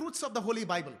crucial truths of the Holy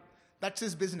Bible. That's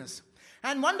his business.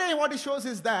 And one day what he shows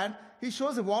is that he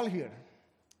shows a wall here.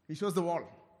 He shows the wall.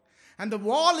 And the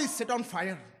wall is set on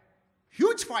fire.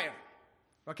 Huge fire.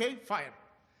 Okay? Fire.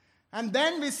 And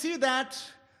then we see that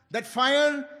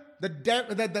fire,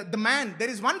 the man, there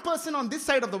is one person on this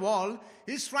side of the wall,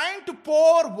 is trying to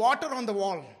pour water on the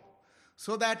wall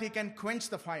so that he can quench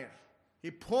the fire. He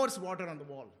pours water on the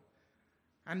wall.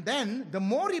 And then the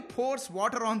more he pours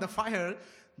water on the fire,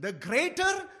 the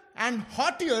greater and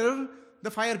hotter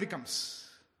the fire becomes.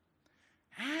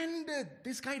 And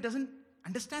this guy doesn't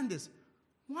understand this.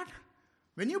 What?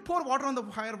 When you pour water on the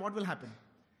fire, what will happen?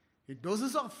 It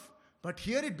dozes off. But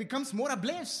here it becomes more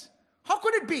ablaze. How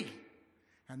could it be?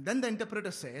 And then the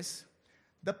interpreter says,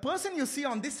 the person you see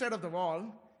on this side of the wall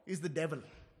is the devil.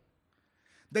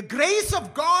 The grace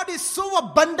of God is so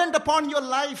abundant upon your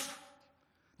life.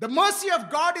 The mercy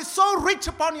of God is so rich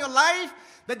upon your life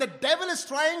that the devil is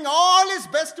trying all his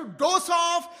best to dose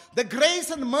off the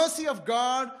grace and the mercy of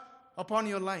God upon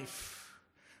your life.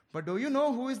 But do you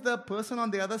know who is the person on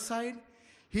the other side?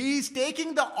 He is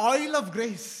taking the oil of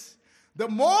grace. The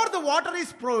more the water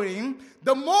is pouring,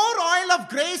 the more oil of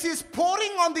grace is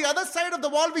pouring on the other side of the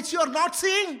wall which you are not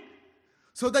seeing,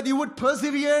 so that you would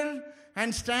persevere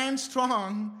and stand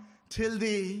strong till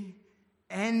the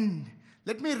end.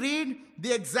 Let me read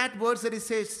the exact words that he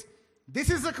says. This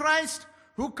is the Christ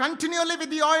who continually with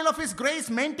the oil of his grace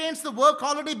maintains the work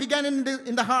already begun in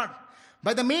the heart,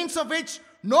 by the means of which,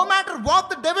 no matter what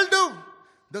the devil do,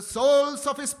 the souls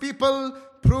of his people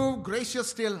prove gracious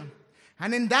still.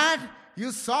 And in that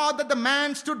you saw that the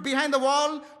man stood behind the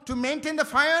wall to maintain the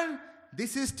fire.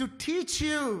 This is to teach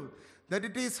you that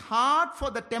it is hard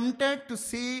for the tempted to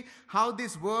see how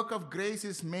this work of grace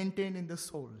is maintained in the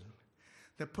soul.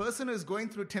 The person who is going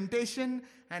through temptation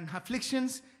and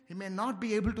afflictions, he may not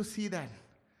be able to see that.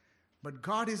 But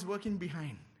God is working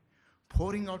behind,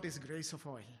 pouring out his grace of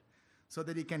oil, so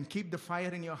that he can keep the fire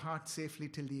in your heart safely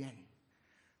till the end.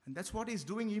 And that's what he's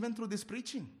doing even through this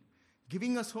preaching,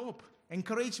 giving us hope,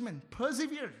 encouragement,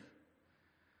 persevere.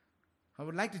 I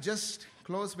would like to just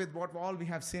close with what all we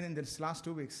have seen in this last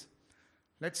 2 weeks.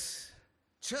 Let's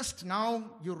just now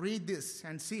you read this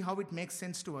and see how it makes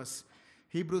sense to us.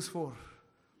 Hebrews 4,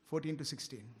 14 to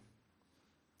 16.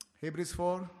 Hebrews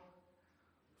 4,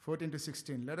 14 to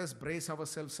 16. Let us brace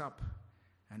ourselves up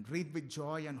and read with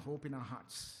joy and hope in our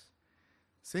hearts.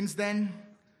 Since then,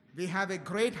 we have a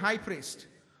great high priest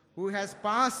who has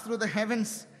passed through the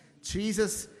heavens,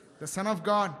 Jesus, the Son of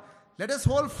God. Let us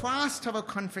hold fast our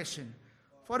confession.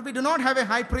 For we do not have a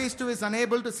high priest who is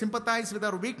unable to sympathize with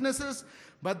our weaknesses,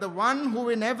 but the one who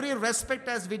in every respect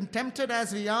has been tempted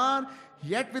as we are,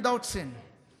 yet without sin.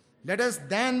 Let us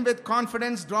then with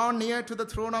confidence draw near to the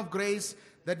throne of grace,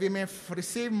 that we may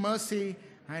receive mercy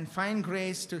and find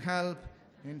grace to help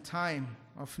in time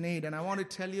of need. And I want to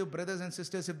tell you, brothers and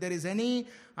sisters, if there is any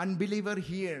unbeliever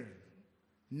here,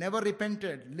 never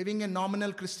repented, living a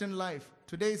nominal Christian life,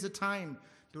 today is the time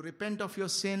to repent of your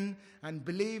sin and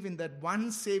believe in that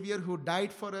one Savior who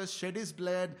died for us, shed his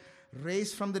blood,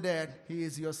 raised from the dead. He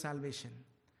is your salvation.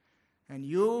 And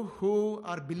you who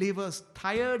are believers,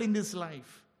 tired in this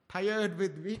life, tired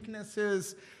with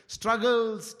weaknesses,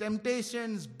 struggles,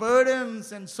 temptations,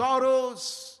 burdens, and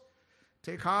sorrows,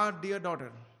 take heart, dear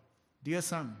daughter, dear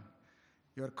son.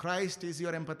 Your Christ is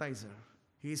your empathizer.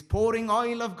 He is pouring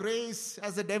oil of grace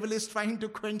as the devil is trying to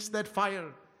quench that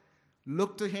fire.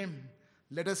 Look to him.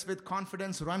 Let us with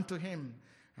confidence run to him,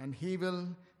 and he will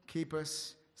keep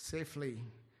us safely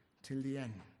till the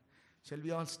end. Shall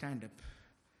we all stand up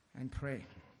and pray?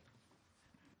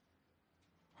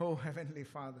 Oh, Heavenly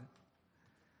Father,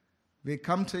 we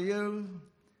come to you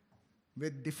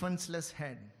with defenseless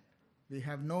head. We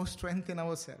have no strength in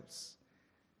ourselves.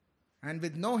 And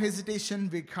with no hesitation,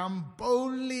 we come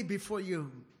boldly before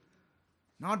you.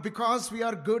 Not because we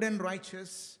are good and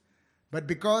righteous, but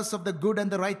because of the good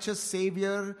and the righteous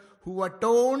Savior who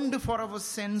atoned for our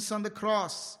sins on the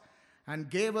cross and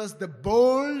gave us the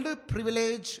bold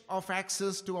privilege of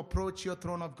access to approach your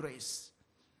throne of grace.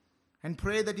 And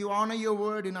pray that you honor your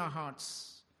word in our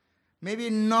hearts. May we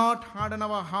not harden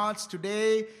our hearts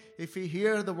today if we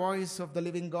hear the voice of the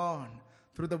living God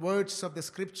through the words of the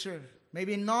scripture. May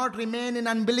we not remain in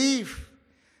unbelief.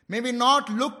 May we not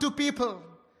look to people.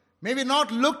 May we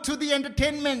not look to the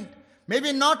entertainment. May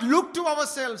we not look to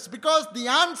ourselves, because the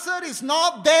answer is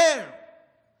not there.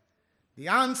 The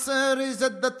answer is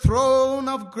at the throne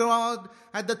of God,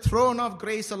 at the throne of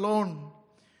grace alone.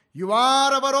 You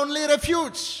are our only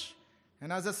refuge.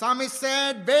 And as the psalmist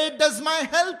said, where does my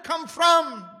help come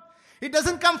from? It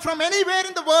doesn't come from anywhere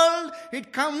in the world.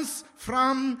 It comes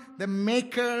from the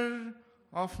maker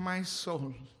of my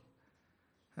soul.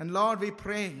 And Lord, we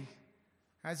pray,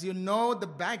 as you know the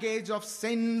baggage of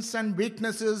sins and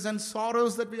weaknesses and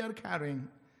sorrows that we are carrying,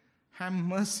 have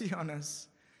mercy on us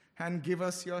and give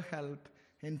us your help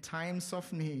in times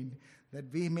of need,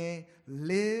 that we may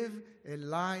live a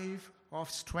life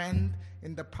of strength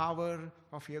in the power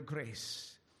of your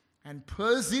grace and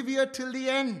persevere till the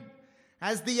end,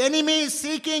 as the enemy is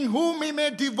seeking whom he may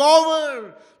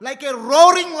devour like a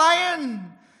roaring lion.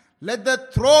 Let the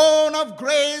throne of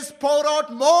grace pour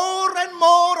out more and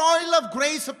more oil of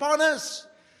grace upon us,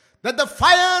 that the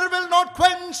fire will not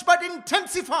quench but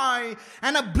intensify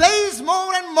and ablaze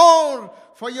more and more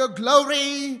for your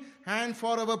glory and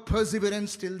for our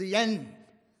perseverance till the end.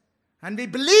 And we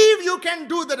believe you can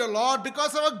do that, O Lord,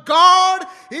 because our God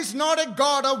is not a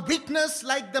God of weakness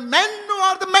like the men who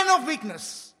are the men of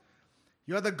weakness.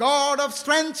 You are the God of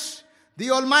strength,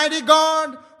 the Almighty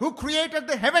God who created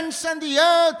the heavens and the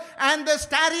earth and the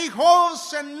starry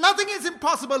hosts, and nothing is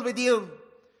impossible with you.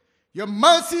 Your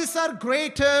mercies are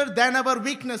greater than our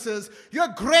weaknesses. Your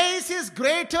grace is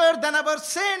greater than our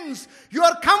sins.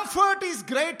 Your comfort is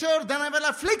greater than our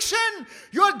affliction.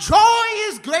 Your joy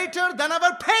is greater than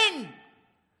our pain.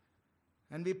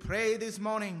 And we pray this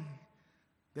morning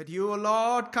that you, O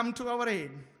Lord, come to our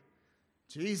aid.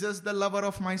 Jesus, the lover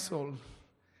of my soul,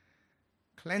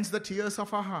 cleanse the tears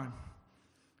of our heart.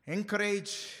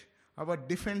 Encourage our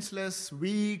defenseless,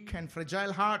 weak, and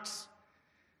fragile hearts.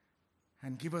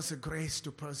 And give us a grace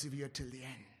to persevere till the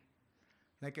end.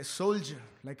 Like a soldier,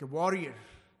 like a warrior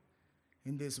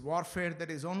in this warfare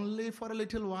that is only for a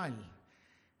little while.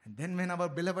 And then when our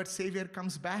beloved Savior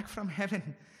comes back from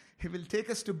heaven, he will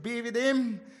take us to be with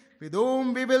him, with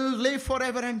whom we will live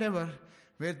forever and ever.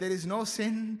 Where there is no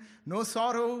sin, no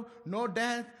sorrow, no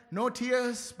death, no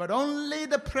tears, but only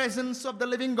the presence of the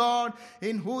living God,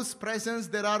 in whose presence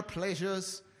there are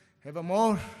pleasures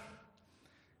evermore.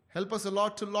 Help us, O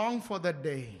Lord, to long for that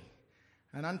day.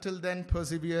 And until then,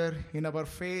 persevere in our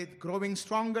faith, growing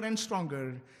stronger and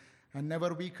stronger and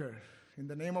never weaker. In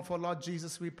the name of our Lord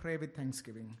Jesus, we pray with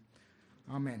thanksgiving.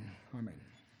 Amen. Amen.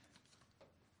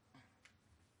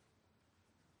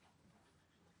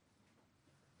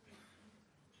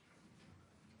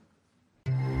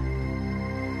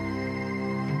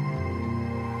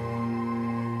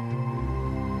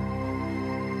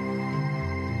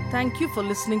 Thank you for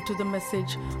listening to the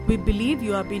message. We believe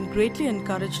you have been greatly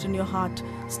encouraged in your heart.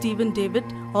 Stephen David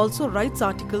also writes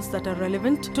articles that are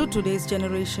relevant to today's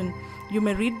generation. You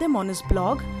may read them on his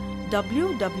blog,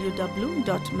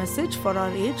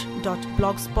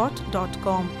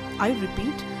 www.messageforourage.blogspot.com. I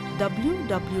repeat,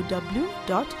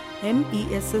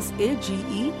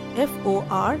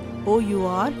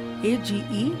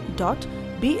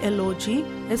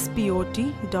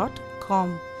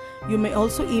 You may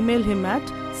also email him at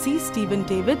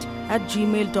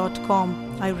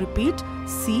cstephendavid@gmail.com. I repeat,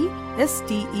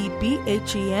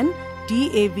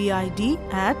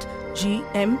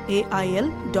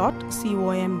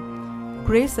 cstephendavid@gmail.com.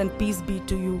 Grace and peace be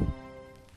to you.